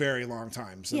been a very long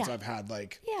time since Yeah. I've had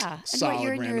like yeah. And solid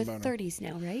you're in your random boner. 30s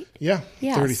now, right? Yeah.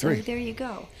 Yeah, 33. so there you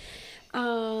go.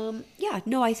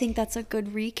 I think that's a good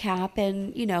recap.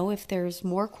 And, if there's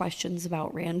more questions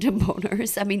about random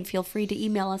boners, feel free to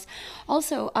email us.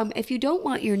 Also, if you don't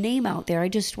want your name out there, I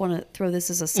just want to throw this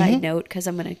as a side note because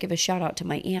I'm going to give a shout out to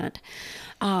my aunt,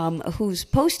 who's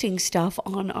posting stuff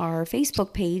on our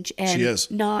Facebook page and She is.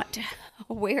 not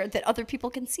aware that other people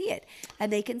can see it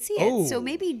and they can see it. So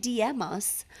maybe DM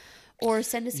us. Or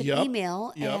send us an Yep.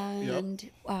 email, Yep.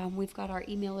 and we've got our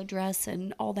email address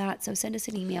and all that. So send us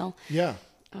an email. Yeah.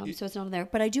 So it's not on there.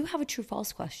 But I do have a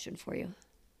true-false question for you.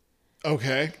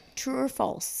 Okay. True or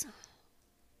false?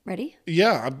 Ready?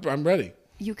 Yeah, I'm ready.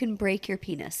 You can break your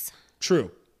penis.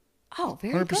 True. Oh,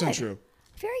 very 100% good. true.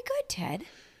 Very good, Ted.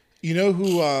 You know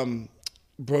who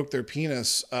broke their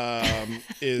penis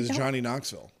is Johnny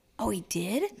Knoxville. Oh, he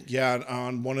did? Yeah,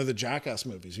 on one of the Jackass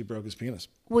movies, he broke his penis.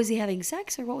 Was he having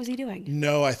sex or what was he doing?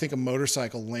 No, I think a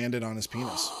motorcycle landed on his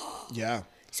penis. Yeah.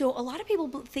 So a lot of people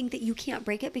think that you can't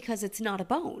break it because it's not a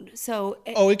bone. So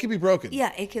Oh, it could be broken.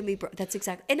 yeah, it can be. That's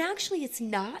exactly. And actually, it's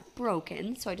not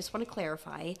broken. So I just want to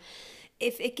clarify.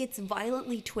 If it gets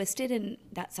violently twisted, and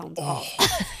that sounds awful.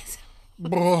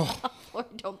 Or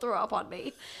don't throw up on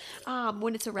me.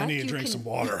 When it's erect, I need to drink some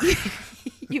water.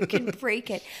 You can break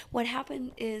it. What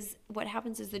happens is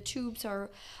the tubes are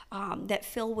that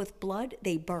fill with blood,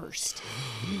 they burst,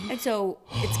 and so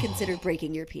it's considered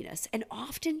breaking your penis. And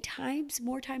oftentimes,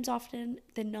 more times often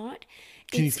than not,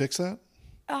 Can you fix that?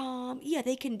 Yeah,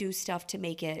 they can do stuff to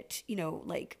make it,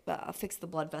 like fix the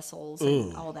blood vessels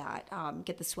and all that.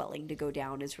 Get the swelling to go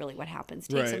down is really what happens.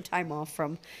 Take some Right. time off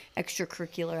from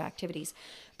extracurricular activities.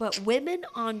 But women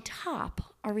on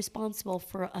top are responsible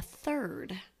for a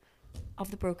third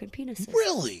of the broken penises.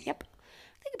 Really? Yep.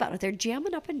 Think about it. They're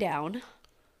jamming up and down.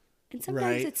 And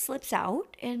sometimes Right. it slips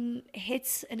out and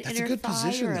hits an That's a inner good thigh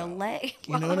position, or a though. leg.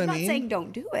 You know what I I'm mean? not saying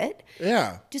don't do it.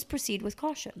 Yeah. Just proceed with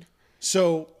caution.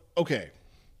 So, okay.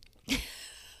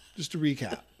 Just to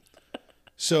recap.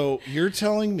 So, you're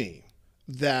telling me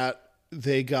that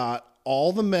they got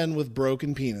all the men with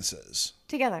broken penises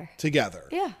Together. together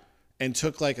Yeah. and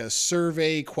took like a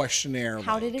survey questionnaire.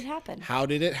 How did it happen? How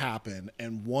did it happen?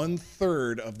 And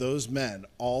 1/3 of those men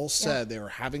all said they were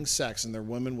having sex and their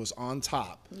woman was on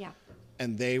top. Yeah.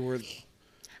 And they were.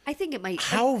 I think it might.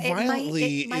 How it might-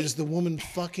 violently it might- is the woman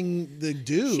fucking the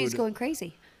dude? She's going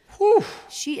crazy. Whew.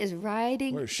 She is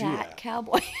riding Where's she that at?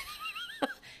 cowboy.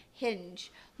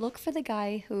 Hinge. Look for the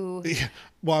guy who. Yeah.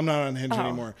 Well, I'm not on Hinge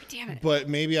anymore. damn it. But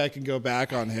maybe I can go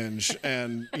back on Hinge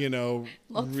and,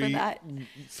 Look for that.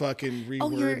 fucking reword Oh,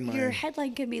 my. your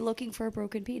headline can be looking for a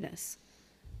broken penis,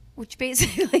 which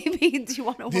basically means you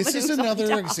want a woman This is who's on another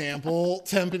top. example,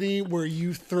 Tempany, where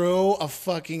you throw a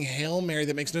fucking Hail Mary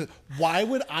that makes no. Why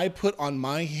would I put on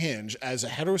my Hinge as a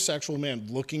heterosexual man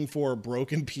looking for a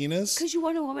broken penis? Because you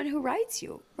want a woman who rides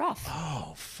you rough.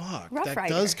 Oh, fuck. Rough that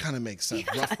Rider. does kind of make sense.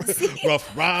 see?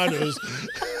 Rough riders.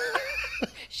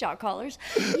 Shot callers.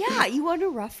 Yeah, you want a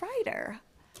rough rider.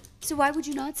 So why would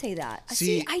you not say that?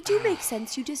 See, I do make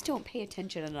sense. You just don't pay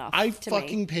attention enough. I to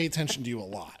fucking me. pay attention to you a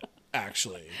lot,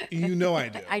 actually. You know I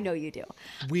do. I know you do.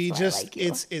 We That's why I just like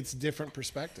you. it's different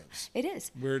perspectives. It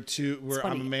is. We're I'm a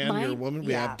funny. man, you're a Mine- woman.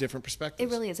 We yeah. have different perspectives.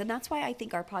 It really is, and that's why I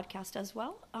think our podcast does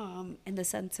well. In the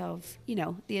sense of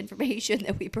the information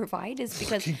that we provide is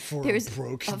because Looking for a there's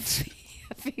broken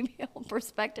a female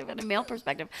perspective and a male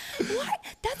perspective. What?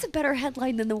 That's a better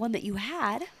headline than the one that you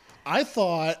had. I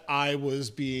thought I was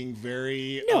being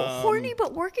very No, horny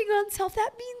but working on self. That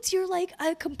means you're like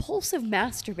a compulsive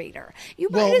masturbator. You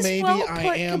might Well, as maybe well I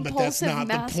put am, but that's compulsive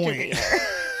not the point. masturbator.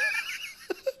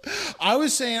 I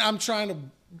was saying I'm trying to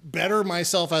better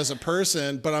myself as a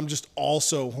person, but I'm just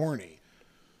also horny.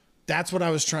 That's what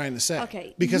I was trying to say.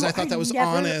 Okay, Because you I thought are that was never-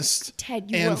 honest Ted,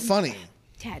 you and will- funny.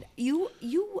 Ted, you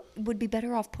would be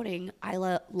better off putting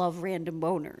love random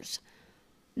boners.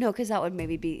 No, because that would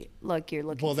maybe be like you're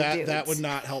looking Well, for that dudes. would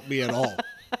not help me at all.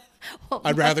 Well,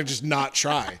 I'd rather just not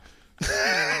try.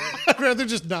 I'd rather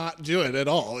just not do it at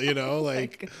all,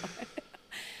 like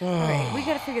All right, we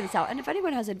got to figure this out. And if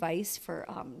anyone has advice for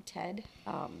Ted,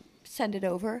 send it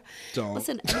over. Don't.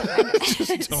 Listen,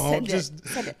 Just don't.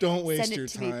 Send it. Don't waste Send it your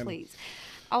to me, time. please.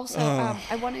 Also,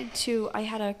 I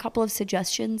had a couple of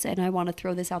suggestions, and I want to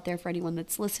throw this out there for anyone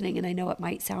that's listening. And I know it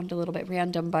might sound a little bit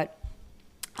random, but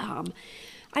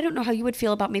I don't know how you would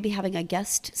feel about maybe having a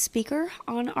guest speaker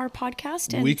on our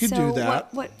podcast. And We could do so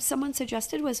that. What someone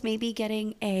suggested was maybe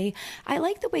getting I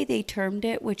like the way they termed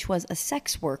it, which was a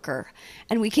sex worker,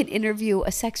 and we can interview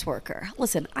a sex worker.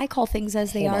 Listen, I call things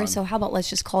as they Hold are, on. so how about let's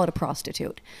just call it a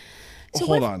prostitute? So Hold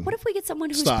what if, on. What if we get someone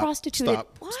who's Stop. prostituted?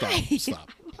 Stop. Why?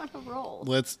 Stop. I'm on a roll.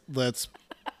 let's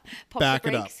Pump back the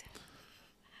it up. brakes.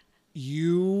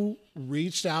 You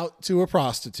reached out to a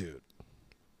prostitute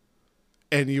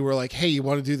and you were like, "Hey, you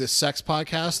want to do this sex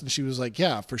podcast?" And she was like,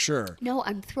 "Yeah, for sure." No,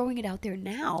 I'm throwing it out there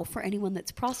now for anyone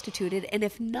that's prostituted, and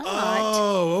if not.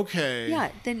 Oh, okay.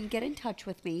 Yeah, then get in touch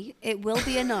with me. It will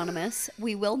be anonymous.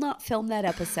 We will not film that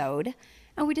episode,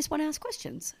 and we just want to ask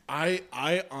questions. I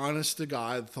honest to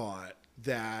God thought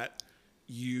that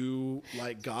you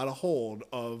like got a hold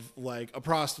of like a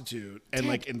prostitute and Ted.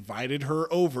 like invited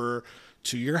her over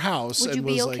to your house Would and you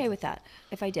be was okay like, with that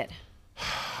if I did?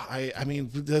 I mean,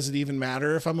 does it even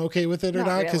matter if I'm okay with it or Not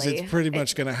not? Because really. it's pretty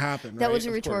much going to happen. That right? was a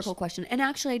Of rhetorical course. question. And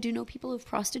actually, I do know people who've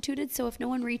prostituted, so if no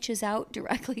one reaches out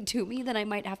directly to me, then I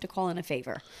might have to call in a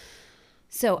favor.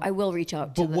 So I will reach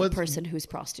out to But the what- person who's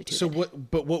prostituted. So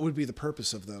what? But what would be the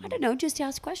purpose of them? I don't know, just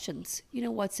ask questions.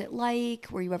 What's it like?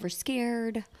 Were you ever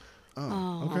scared?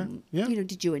 Okay. Yeah.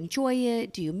 Did you enjoy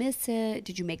it? Do you miss it?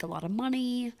 Did you make a lot of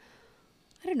money?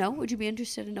 I don't know. Would you be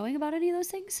interested in knowing about any of those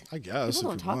things? I guess,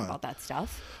 People if don't you talk want. about that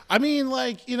stuff. I mean,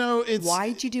 like it's.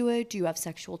 Why'd you do it? Do you have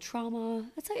sexual trauma?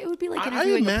 That's like, it would be like I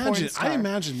interviewing a imagine. porn star. I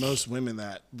imagine most women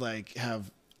that like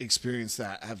have experienced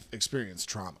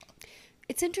trauma.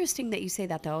 It's interesting that you say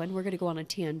that, though, and we're going to go on a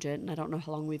tangent, and I don't know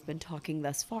how long we've been talking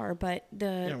thus far, but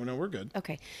Yeah, no, we're good.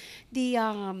 okay, the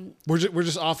We're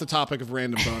just off the topic of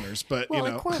random boners, but well, you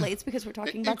know, it correlates because we're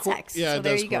talking about sex. yeah, so it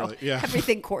there does you go. correlate, yeah.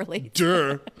 Everything correlates.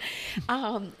 Duh.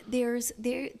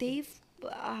 They've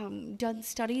done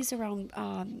studies around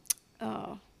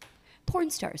porn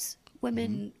stars,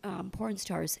 women porn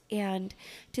stars, and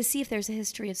to see if there's a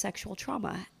history of sexual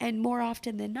trauma. And more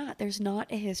often than not, there's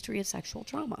not a history of sexual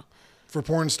trauma. For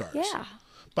porn stars. Yeah.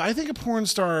 But I think a porn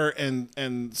star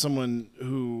and someone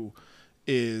who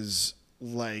is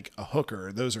like a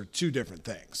hooker, those are two different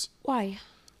things. Why?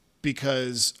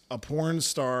 Because a porn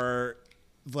star,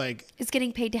 like, Is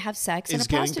getting paid to have sex, and Is a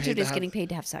getting prostitute paid to is have- getting paid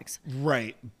to have sex.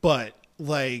 right, but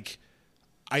like,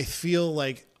 I feel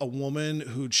like a woman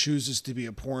who chooses to be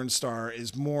a porn star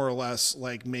is more or less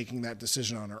like making that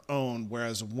decision on her own,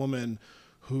 whereas a woman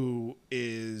who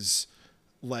is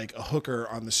like a hooker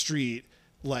on the street,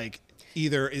 like,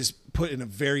 either is put in a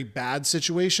very bad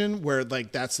situation where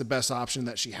like that's the best option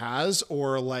that she has,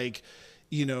 or like,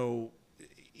 you know,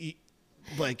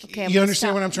 like, Okay, I'm you gonna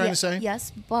understand stop. what I'm trying Yeah, to say?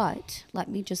 Yes, but let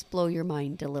me just blow your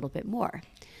mind a little bit more.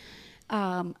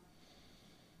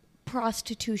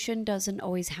 Prostitution doesn't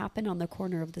always happen on the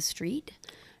corner of the street.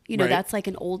 You know, Right. that's like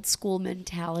an old school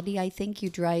mentality. I think you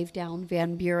drive down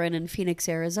Van Buren in Phoenix,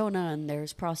 Arizona, and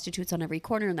there's prostitutes on every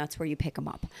corner, and that's where you pick them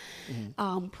up.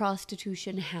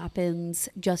 Prostitution happens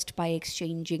just by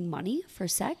exchanging money for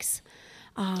sex.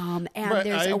 And Right,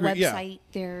 there's I a agree, yeah. website.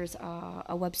 There's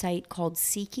a website called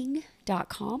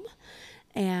Seeking.com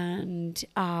and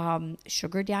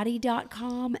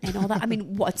SugarDaddy.com and all that. I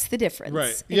mean, what's the difference?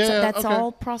 Right. Yeah, That's okay.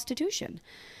 all prostitution.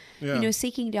 Yeah. You know,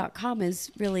 Seeking.com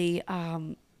is really.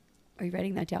 Are you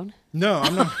writing that down? No,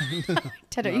 I'm not.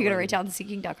 Ted, are you going to write down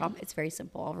Seeking.com? It's very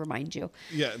simple. I'll remind you.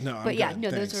 Yeah, no. I'm But yeah, good,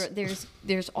 no, thanks.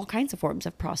 there's all kinds of forms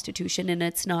of prostitution, and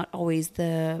it's not always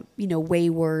the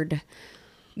wayward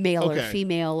male or Okay.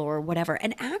 female or whatever.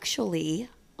 And actually,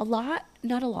 not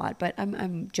a lot, but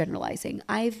I'm generalizing.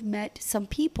 I've met some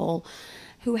people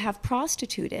who have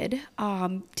prostituted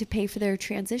to pay for their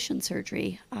transition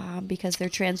surgery because they're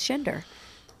transgender.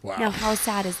 Wow. Now, how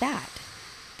sad is that?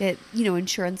 That,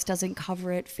 insurance doesn't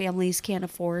cover it, families can't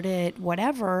afford it,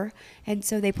 whatever. And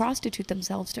so they prostitute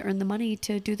themselves to earn the money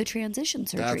to do the transition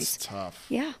surgeries. That's tough.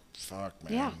 Yeah. Fuck,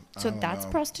 man. Yeah. I So don't that's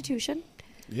know. prostitution.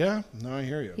 Yeah, no, I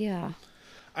hear you. Yeah.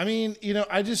 I mean,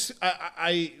 I just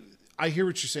I hear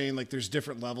what you're saying. Like, there's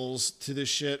different levels to this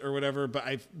shit or whatever.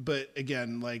 But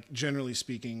again, like, generally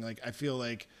speaking, like, I feel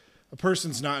like a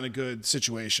person's not in a good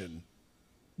situation.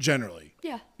 Generally,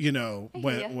 Yeah. You know, I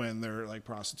hear ya. when they're like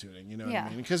prostituting, you know what Yeah. I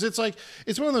mean? Because it's like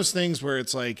it's one of those things where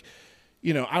it's like,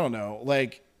 I don't know,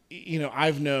 like,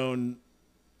 I've known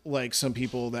like some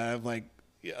people that have like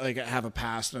have a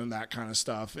past and that kind of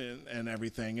stuff and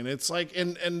everything, and it's like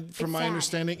and from It's my sad.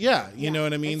 understanding, yeah, you Yeah, know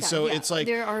what I mean. it's sad, So yeah. it's like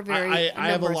There are I have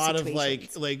a number of lot of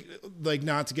situations. like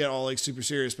not to get all like super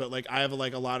serious, but like I have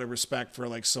like a lot of respect for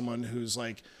like someone who's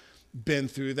like been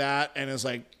through that and has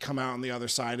like come out on the other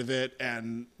side of it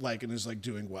and is like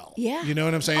doing well. Yeah. You know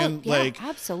what I'm saying? Oh, yeah, like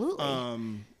absolutely.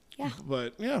 Yeah.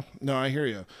 but yeah, no, I hear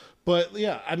you. But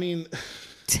yeah, I mean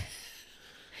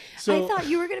so I thought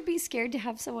you were going to be scared to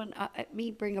have someone, me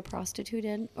bring a prostitute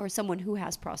in or someone who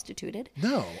has prostituted.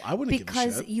 no, I wouldn't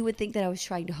Because give a shit. you would think that I was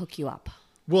trying to hook you up.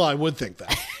 Well, I would think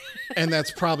that. And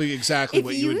that's probably exactly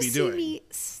what you would be see doing. me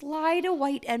slide a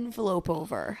white envelope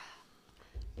over,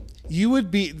 You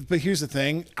would be, but here's the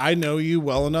thing. I know you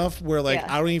well enough where like,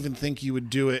 Yeah. I don't even think you would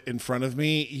do it in front of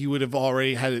me. You would have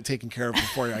already had it taken care of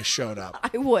before I showed up.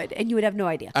 I would, and you would have no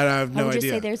idea. I have no I would just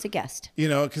idea. say there's a guest.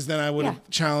 Because then I would have Yeah.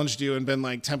 challenged you and been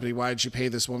like, Tempany, why did you pay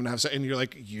this woman to have sex? And you're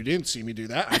like, you didn't see me do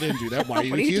that. I didn't do that. Why are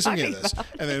you What are you accusing me of talking this?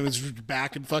 And then it was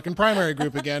back in fucking primary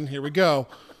group again. Here we go.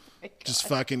 Just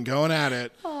fucking going at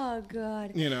it. Oh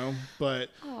God. But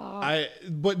I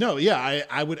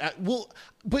would,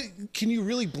 but can you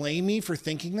really blame me for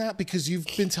thinking that? Because you've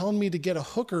been telling me to get a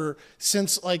hooker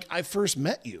since like I first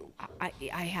met you. I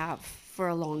have for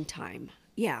a long time.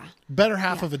 Yeah. Better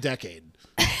half of a decade.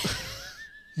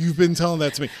 You've been telling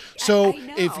that to me. So I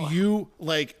know. if you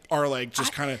are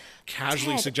just kind of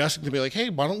casually Ted, suggesting to be like, hey,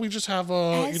 why don't we just have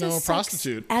a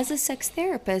prostitute? As a sex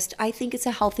therapist, I think it's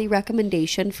a healthy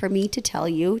recommendation for me to tell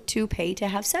you to pay to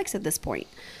have sex at this point.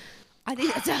 I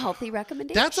think that's a healthy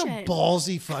recommendation. That's a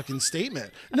ballsy fucking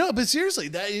statement. No, but seriously,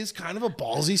 that is kind of a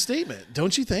ballsy statement,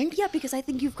 don't you think? Yeah, because I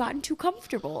think you've gotten too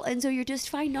comfortable, and so you're just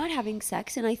fine not having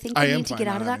sex. And I think I you am need to fine get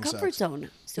out not of that having comfort sex.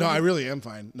 zone. So No, I really am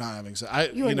fine not having sex.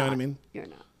 You're You know not. what I mean? You're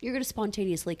not. You're going to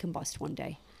spontaneously combust one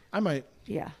day. I might.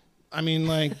 Yeah. I mean,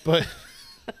 but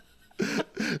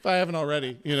if I haven't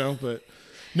already, but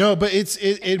No, but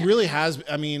it really has.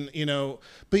 I mean,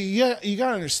 but yeah, you got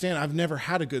to understand, I've never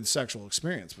had a good sexual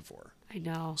experience before. I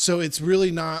know. So it's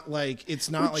really not like, it's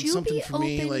not Would like something you for be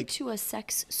me. open Like, to a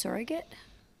sex surrogate?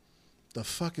 the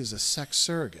fuck is a sex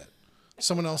surrogate?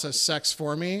 Someone else has sex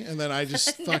for me, and then I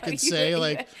just fucking you- say,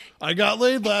 like, I got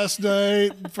laid last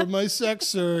night from my sex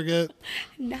surrogate.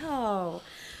 No.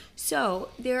 So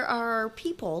there are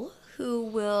people who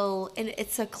will, and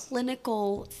it's a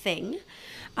clinical thing.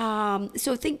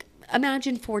 So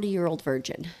imagine 40-year-old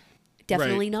virgin.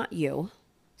 Definitely Right. not you.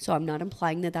 So I'm not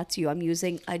implying that that's you. I'm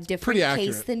using a different Pretty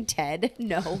case accurate. than Ted.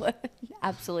 No,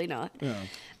 absolutely not.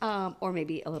 Yeah. Or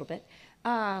maybe a little bit.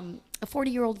 A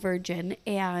 40-year-old virgin,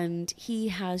 and he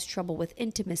has trouble with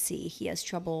intimacy. He has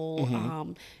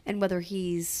trouble, and whether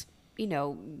he's,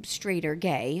 straight or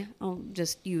gay, I'll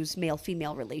just use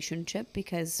male-female relationship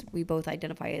because we both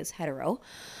identify as hetero.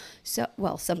 So,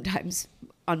 well, sometimes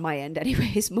on my end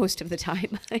anyways, most of the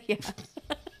time. Yeah.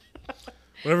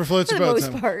 Whatever floats For your the boat.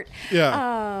 most Tim. part.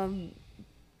 Yeah.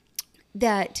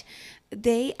 That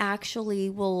they actually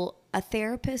a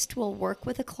therapist will work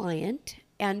with a client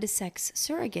and a sex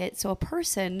surrogate. So a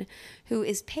person who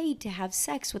is paid to have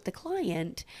sex with the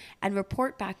client and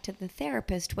report back to the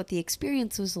therapist what the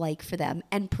experience was like for them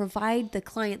and provide the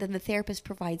client, then the therapist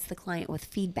provides the client with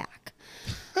feedback.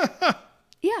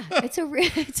 Yeah, it's a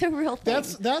real thing.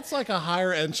 That's like a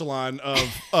higher echelon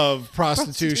of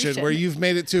prostitution, where you've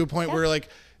made it to a point where, like,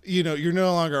 you're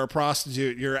no longer a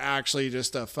prostitute. You're actually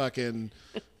just a fucking,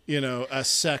 a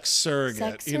sex surrogate.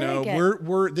 Sex surrogate.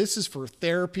 We're this is for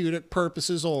therapeutic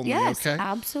purposes only. Yes, Okay.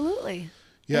 absolutely.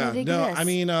 Yeah. And it No, exists. I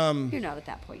mean, You're not at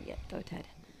that point yet, though, Ted.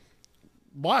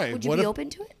 why? Would you What be if- open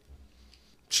to it?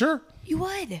 Sure. You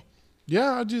would.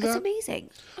 Yeah, I'd do That's that. amazing.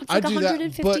 It's I'd like do that,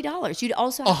 $150. You'd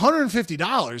also have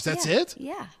 $150. That's yeah, it?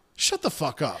 Yeah. Shut the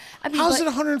fuck up. I mean, How's but-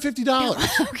 it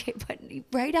 $150? Okay, but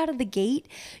right out of the gate,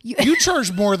 You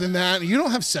charge more than that. You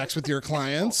don't have sex with your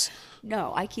clients.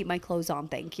 no, I keep my clothes on,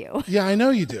 thank you. Yeah, I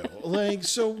know you do. Like,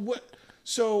 so what?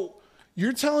 So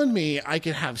you're telling me I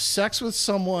could have sex with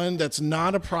someone that's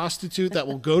not a prostitute that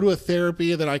will go to a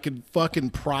therapy, that I could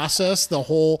fucking process the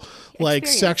whole like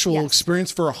Experience, sexual yes.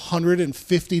 experience for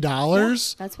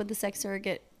 $150? That's what the sex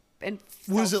surrogate and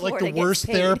Was it like the Florida gets worst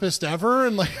paid. therapist ever?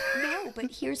 And like, No, but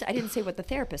I didn't say what the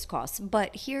therapist costs,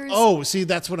 but here's oh, see,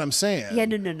 that's what I'm saying. yeah,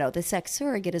 no. The sex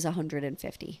surrogate is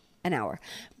 $150 an hour,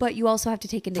 but you also have to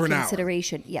take into For an hour.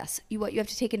 consideration. Yes, what you have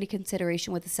to take into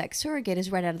consideration with the sex surrogate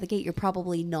is right out of the gate, you're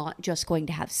probably not just going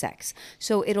to have sex.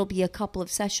 So it'll be a couple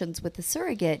of sessions with the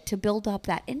surrogate to build up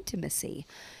that intimacy.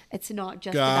 It's not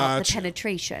just about the Gotcha.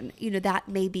 penetration. That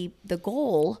may be the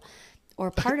goal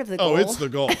or part of the Oh, goal. it's the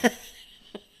goal.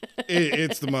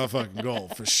 It's the motherfucking goal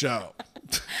for sure.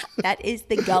 That is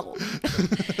the goal.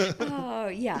 Oh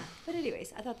yeah. But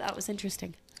anyways, I thought that was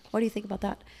interesting. What do you think about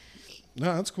that?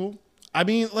 No, that's cool. I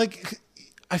mean, like,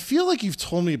 I feel like you've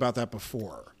told me about that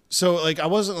before. So, like, I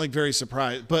wasn't, like, very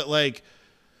surprised. But, like,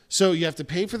 so you have to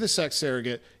pay for the sex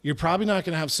surrogate. You're probably not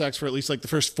going to have sex for at least, like, the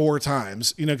first 4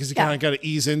 times, because you Yeah. kind of got to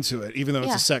ease into it, even though it's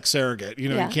Yeah. a sex surrogate. You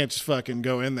Yeah. can't just fucking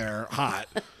go in there hot.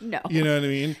 No. You know what I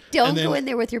mean? Don't And then- go in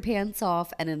there with your pants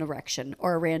off and an erection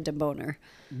or a random boner.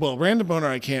 Well, random boner,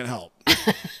 I can't help.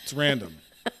 It's random.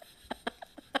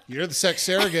 You're the sex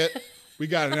surrogate. We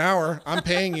got an hour. I'm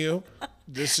paying you.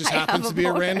 This just I have happens a to be a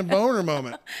boner. random boner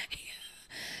moment.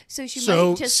 So she So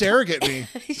might just surrogate me.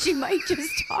 she might just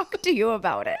talk to you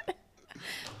about it.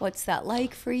 What's that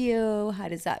like for you? How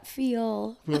does that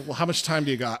feel? Well, how much time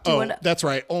do you got? you Oh, wanna- that's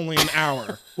right. Only an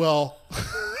hour. Well,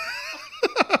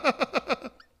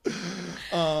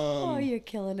 Oh, you're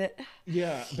killing it.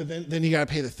 yeah, but then you got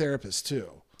to pay the therapist too.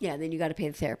 Yeah, then you got to pay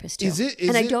the therapist too. Is it-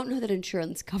 and I it- don't know that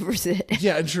insurance covers it.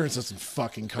 Yeah, insurance doesn't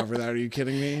fucking cover that. Are you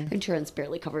kidding me? Insurance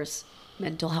barely covers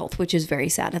mental health, which is very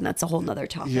sad, and that's a whole nother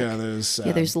topic. Yeah, that is sad.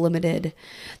 Yeah, there's limited.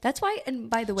 That's why.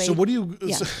 And by the way, So what do you?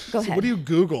 Yeah, so, go so ahead. what do you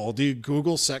Google? Do you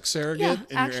Google sex surrogate Yeah, in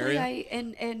your actually, area?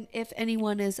 and if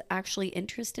anyone is actually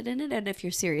interested in it, and if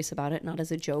you're serious about it, not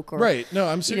as a joke or Right. No,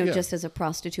 I'm serious. Yeah. just as a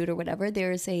prostitute or whatever,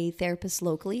 there's a therapist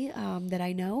locally that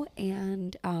I know,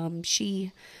 and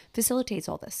she facilitates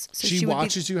all this. So she would be-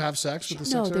 watches you have sex with the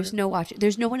sex No, surrogate? there's no watch.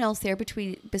 There's no one else there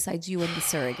besides you and the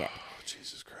surrogate.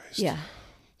 Jesus Christ. Yeah.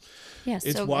 Yeah,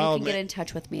 It's so wild, you can get man. in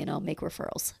touch with me and I'll make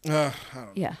referrals. I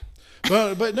don't Yeah.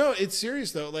 but no, it's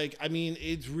serious though. Like, I mean,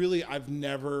 it's really, I've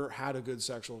never had a good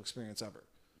sexual experience ever.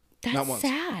 That's once.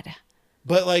 sad.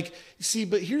 But like, see,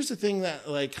 but here's the thing that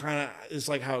like kind of is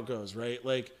like how it goes, right?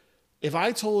 Like, If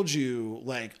I told you,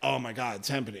 like, oh my God,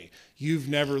 Tempany, you've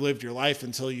never lived your life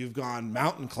until you've gone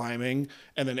mountain climbing,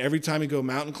 and then every time you go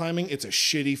mountain climbing, it's a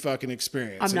shitty fucking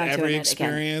experience. I'm not and doing every it again.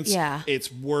 experience, Yeah.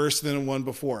 it's worse than the one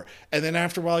before. And then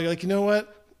after a while, you're like, you know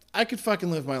what? I could fucking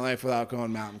live my life without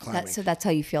going mountain climbing. So that's how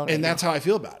you feel right And now. that's how I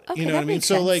feel about it. Okay, You know that what I mean? makes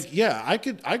So sense. like, yeah, I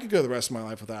could go the rest of my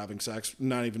life without having sex,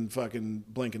 not even fucking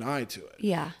blink an eye to it.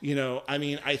 Yeah. You know, I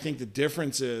mean, I think the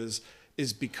difference is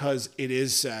because it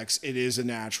is sex, it is a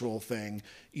natural thing.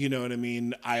 You know what I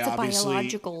mean? It's a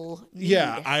biological need.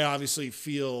 Yeah, I obviously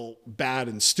feel bad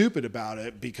and stupid about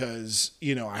it because,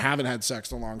 you know, I haven't had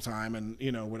sex in a long time and,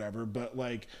 you know, whatever. But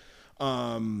like,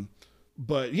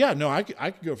 but yeah, no, I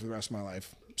could go for the rest of my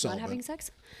life. Not celibate. having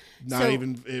sex? Not So,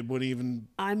 even, it would even,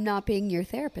 I'm not being your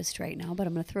therapist right now, but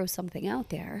I'm going to throw something out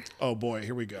there. oh boy,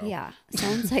 here we go. Yeah.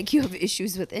 Sounds like you have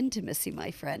issues with intimacy, my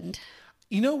friend.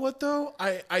 You know what though?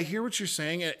 I hear what you're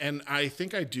saying and I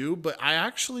think I do, but I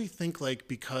actually think like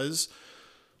because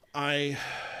I,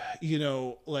 you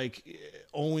know, like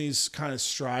always kind of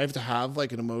strive to have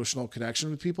like an emotional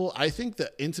connection with people, I think the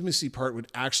intimacy part would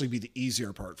actually be the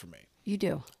easier part for me. You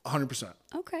do? 100%.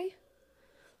 Okay.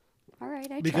 All right.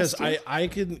 I Because trust you. I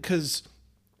can, because,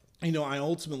 you know, I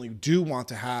ultimately do want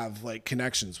to have like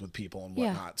connections with people and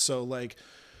Yeah. whatnot. So like,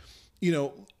 you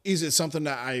know, is it something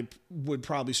that I would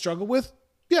probably struggle with?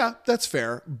 Yeah, that's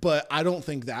fair. But I don't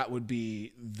think that would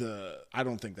be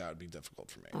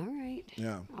difficult for me. All right.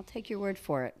 Yeah. I'll take your word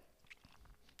for it.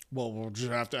 Well, we'll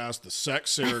just have to ask the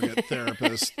sex surrogate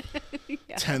therapist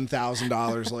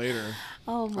 $10,000 later.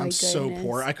 Oh, my I'm so goodness.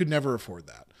 poor. I could never afford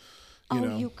that. You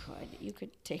know? You could. You could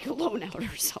take a loan out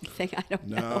or something. I don't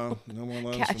know. No more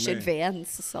loans Cash for me. advance,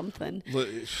 something.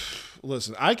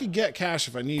 Listen, I could get cash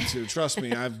if I need to. Trust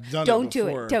me, I've done Don't it do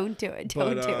before. it. Don't do it.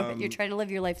 Don't But, do it. You're trying to live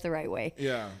your life the right way.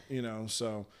 Yeah, you know,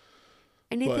 so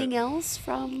Anything else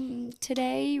from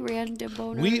today? Random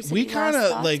bonus? we Any kind last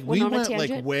of thoughts? like we on a went like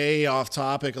tangent? way off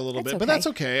topic a little That's bit, but okay. that's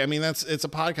okay. I mean, it's a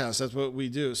podcast. That's what we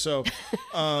do. So,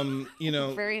 you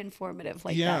know, Very informative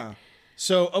like yeah. that.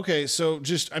 So, okay. So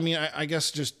just, I mean, I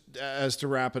guess just as to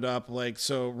wrap it up, like,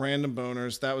 so random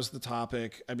boners, that was the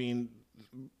topic. I mean,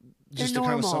 just They're to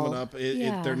kind of sum it normal. up,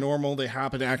 Yeah. they're normal. They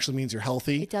happen. It actually means you're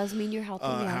healthy. It does mean you're healthy.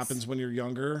 It Yes. happens when you're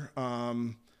younger,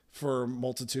 for a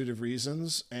multitude of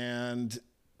reasons. And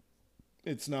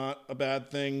it's not a bad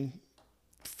thing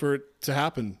for it to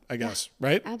happen, I guess.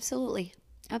 Right? Absolutely.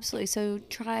 Absolutely. So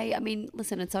try, I mean,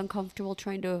 listen, it's uncomfortable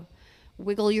trying to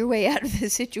wiggle your way out of the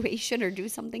situation or do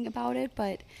something about it,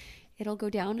 but it'll go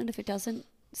down. And if it doesn't,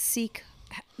 seek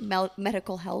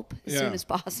medical help as soon as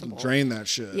possible. Drain that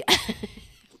shit.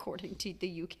 According to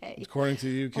the UK. According to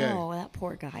the UK. Oh, that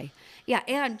poor guy. Yeah,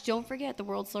 and don't forget the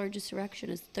world's largest erection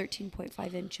is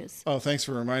 13.5 inches. Oh, thanks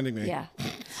for reminding me. Yeah.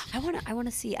 I want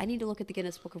to see. I need to look at the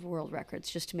Guinness Book of World Records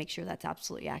just to make sure that's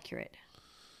absolutely accurate.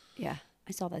 Yeah,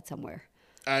 I saw that somewhere.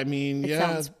 I mean, It yeah,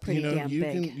 sounds pretty you know, damn you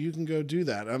big. can go do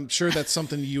that. I'm sure that's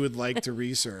something you would like to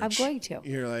research. I'm going to.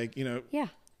 You're like, you know, Yeah.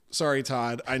 sorry,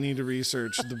 Todd, I need to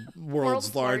research the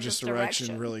world's largest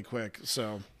erection really quick.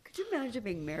 So, Could you imagine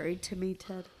being married to me,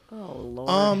 Ted? Oh,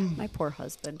 Lord. My poor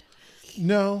husband.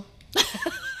 no.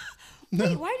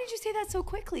 Wait, why did you say that so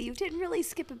quickly? You didn't really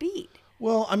skip a beat.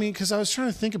 Well, I mean, because I was trying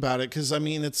to think about it. Because I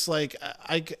mean, it's like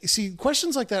I see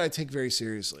questions like that I take very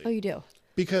seriously. Oh, you do?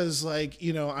 Because like,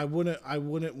 you know, I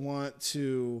wouldn't want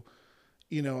to,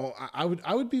 you know, I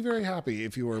would be very happy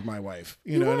if you were my wife.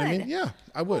 You know what I would? mean? Yeah,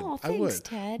 I would. Oh, I thanks, would.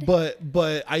 Ted.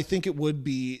 But I think it would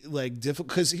be like difficult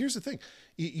because here's the thing.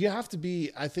 You have to be,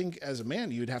 I think as a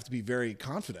man, you'd have to be very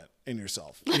confident in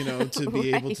yourself, you know, to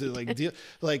be able to like deal,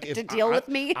 like if To deal with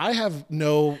me? I have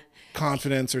no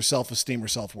confidence or self-esteem or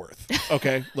self-worth.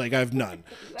 Okay. Like I have none.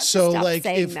 So stop like,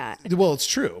 saying if, that. well, it's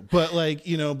true, but like,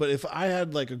 you know, but if I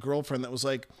had like a girlfriend that was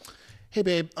like, hey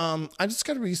babe, I just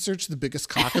got to research the biggest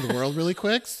cock in the world really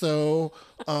quick. So,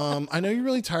 I know you're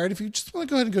really tired. If you just want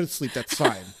to go ahead and go to sleep, that's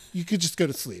fine. You could just go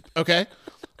to sleep. Okay.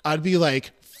 I'd be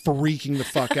like freaking the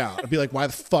fuck out. I'd be like, why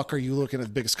the fuck are you looking at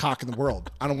the biggest cock in the world?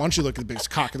 I don't want you to look at the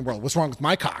biggest cock in the world. What's wrong with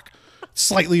my cock?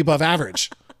 Slightly above average.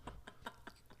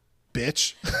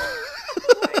 Bitch.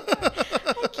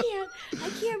 I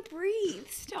can't breathe.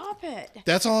 Stop it.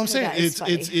 That's all I'm saying. that is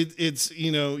It's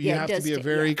you know, you Yeah, it have to does be a get-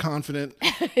 very yeah. confident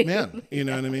man. You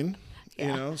know what I mean? You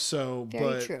Yeah. know, so Very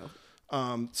but true.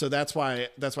 so that's why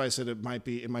I said it might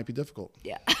be difficult.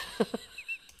 Yeah.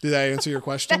 Did I answer your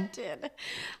question? Did.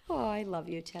 Oh, I love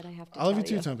you, Ted. I have to I love you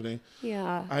tell too, Company.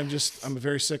 Yeah. I'm a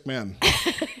very sick man.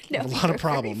 No, a lot of you're very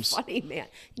problems. Funny man.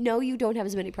 No, you don't have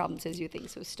as many problems as you think.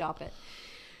 So stop it.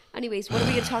 Anyways, what are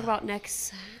we going to talk about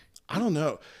next? I don't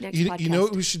know. Next You know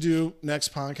what podcast. we should do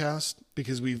next podcast?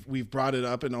 Because we've brought it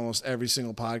up in almost every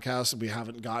single podcast and we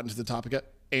haven't gotten to the topic yet.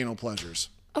 Anal pleasures.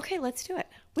 Okay, let's do it.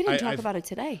 We didn't talk I've- about it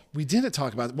today. We didn't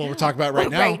talk about it. Well, we're talking about it right Oh,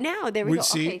 now. right now. There we go.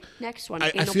 See, Okay, next one.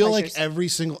 I Anal feel pleasures. like every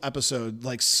single episode,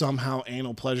 like somehow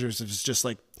anal pleasures has just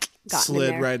like Gotten in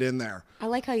slid there. right in there. I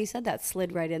like how you said that.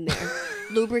 Slid right in there.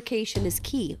 Lubrication is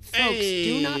key, folks.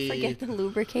 Do not forget the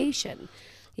lubrication.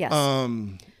 Yes,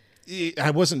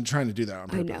 I wasn't trying to do that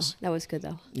on I know purpose. that was good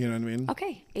though. You know what I mean?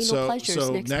 Okay, anal pleasures.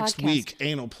 So next podcast. week,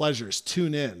 anal pleasures.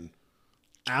 Tune in.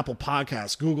 Apple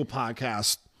Podcasts, Google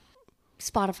Podcasts,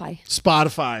 Spotify.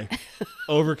 Spotify,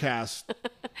 Overcast,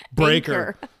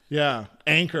 Breaker, Anchor. yeah,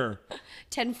 Anchor,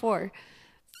 10-4.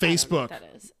 Facebook, That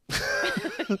is.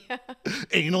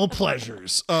 anal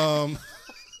pleasures.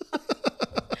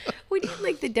 We need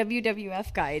like the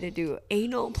WWF guy to do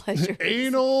anal pleasure.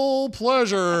 Anal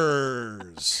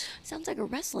pleasures. Sounds like a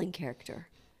wrestling character.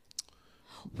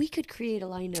 We could create a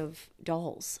line of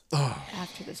dolls Oh.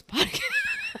 after this podcast.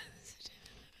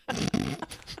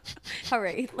 All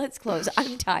right, let's close.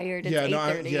 I'm tired. It's Yeah, no,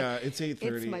 8:30. it's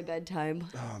 8:30. It's my bedtime.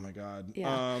 Oh my god.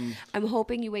 Yeah. I'm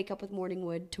hoping you wake up with morning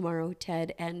wood tomorrow,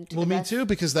 Ted, and to Well, the me rest- too,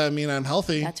 because that means I'm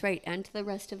healthy. That's right, and to the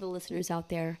rest of the listeners out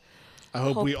there. I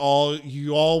hope you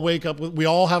all wake up with. We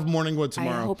all have morning wood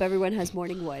tomorrow. I hope everyone has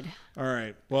morning wood. All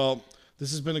right. Well,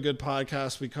 this has been a good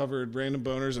podcast. We covered random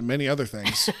boners and many other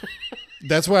things.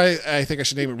 That's why I think I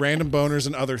should name it Random Boners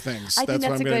and Other Things. I think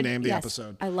That's what I'm a going to good- name the yes,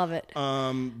 episode. I love it.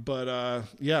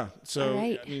 Yeah. So, All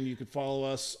right. I mean, you could follow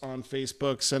us on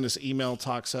Facebook, send us email,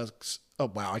 talk sex.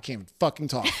 Oh, wow. I can't even fucking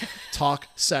talk.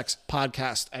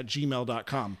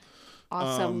 talksexpodcast@gmail.com.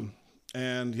 Awesome.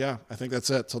 And yeah, I think that's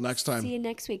it. Till next time. See you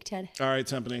next week, Ted. All right,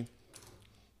 Timpani.